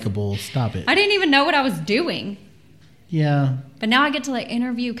serious? likable. Stop it. I didn't even know what I was doing, Yeah. but now I get to like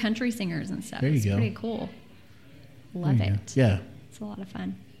interview country singers and stuff. There you it's go. pretty cool. Love There you it. go. Yeah. It's a lot of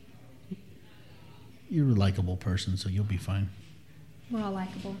fun. You're a likable person, so you'll be fine. We're all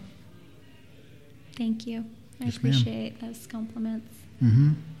likable. Thank you. I Yes, ma'am. appreciate those compliments.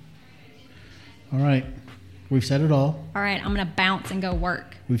 Mm-hmm. All right. We've said it all. All right, I'm gonna bounce and go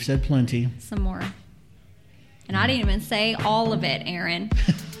work We've said plenty. some more. And I didn't even say all of it, Aaron.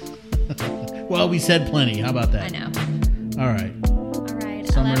 Well, we said plenty. How about that? I know. All right. All right.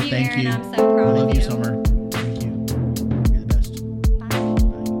 Summer, I love you, thank Aaron. you. I'm so proud I love of you, you. Summer.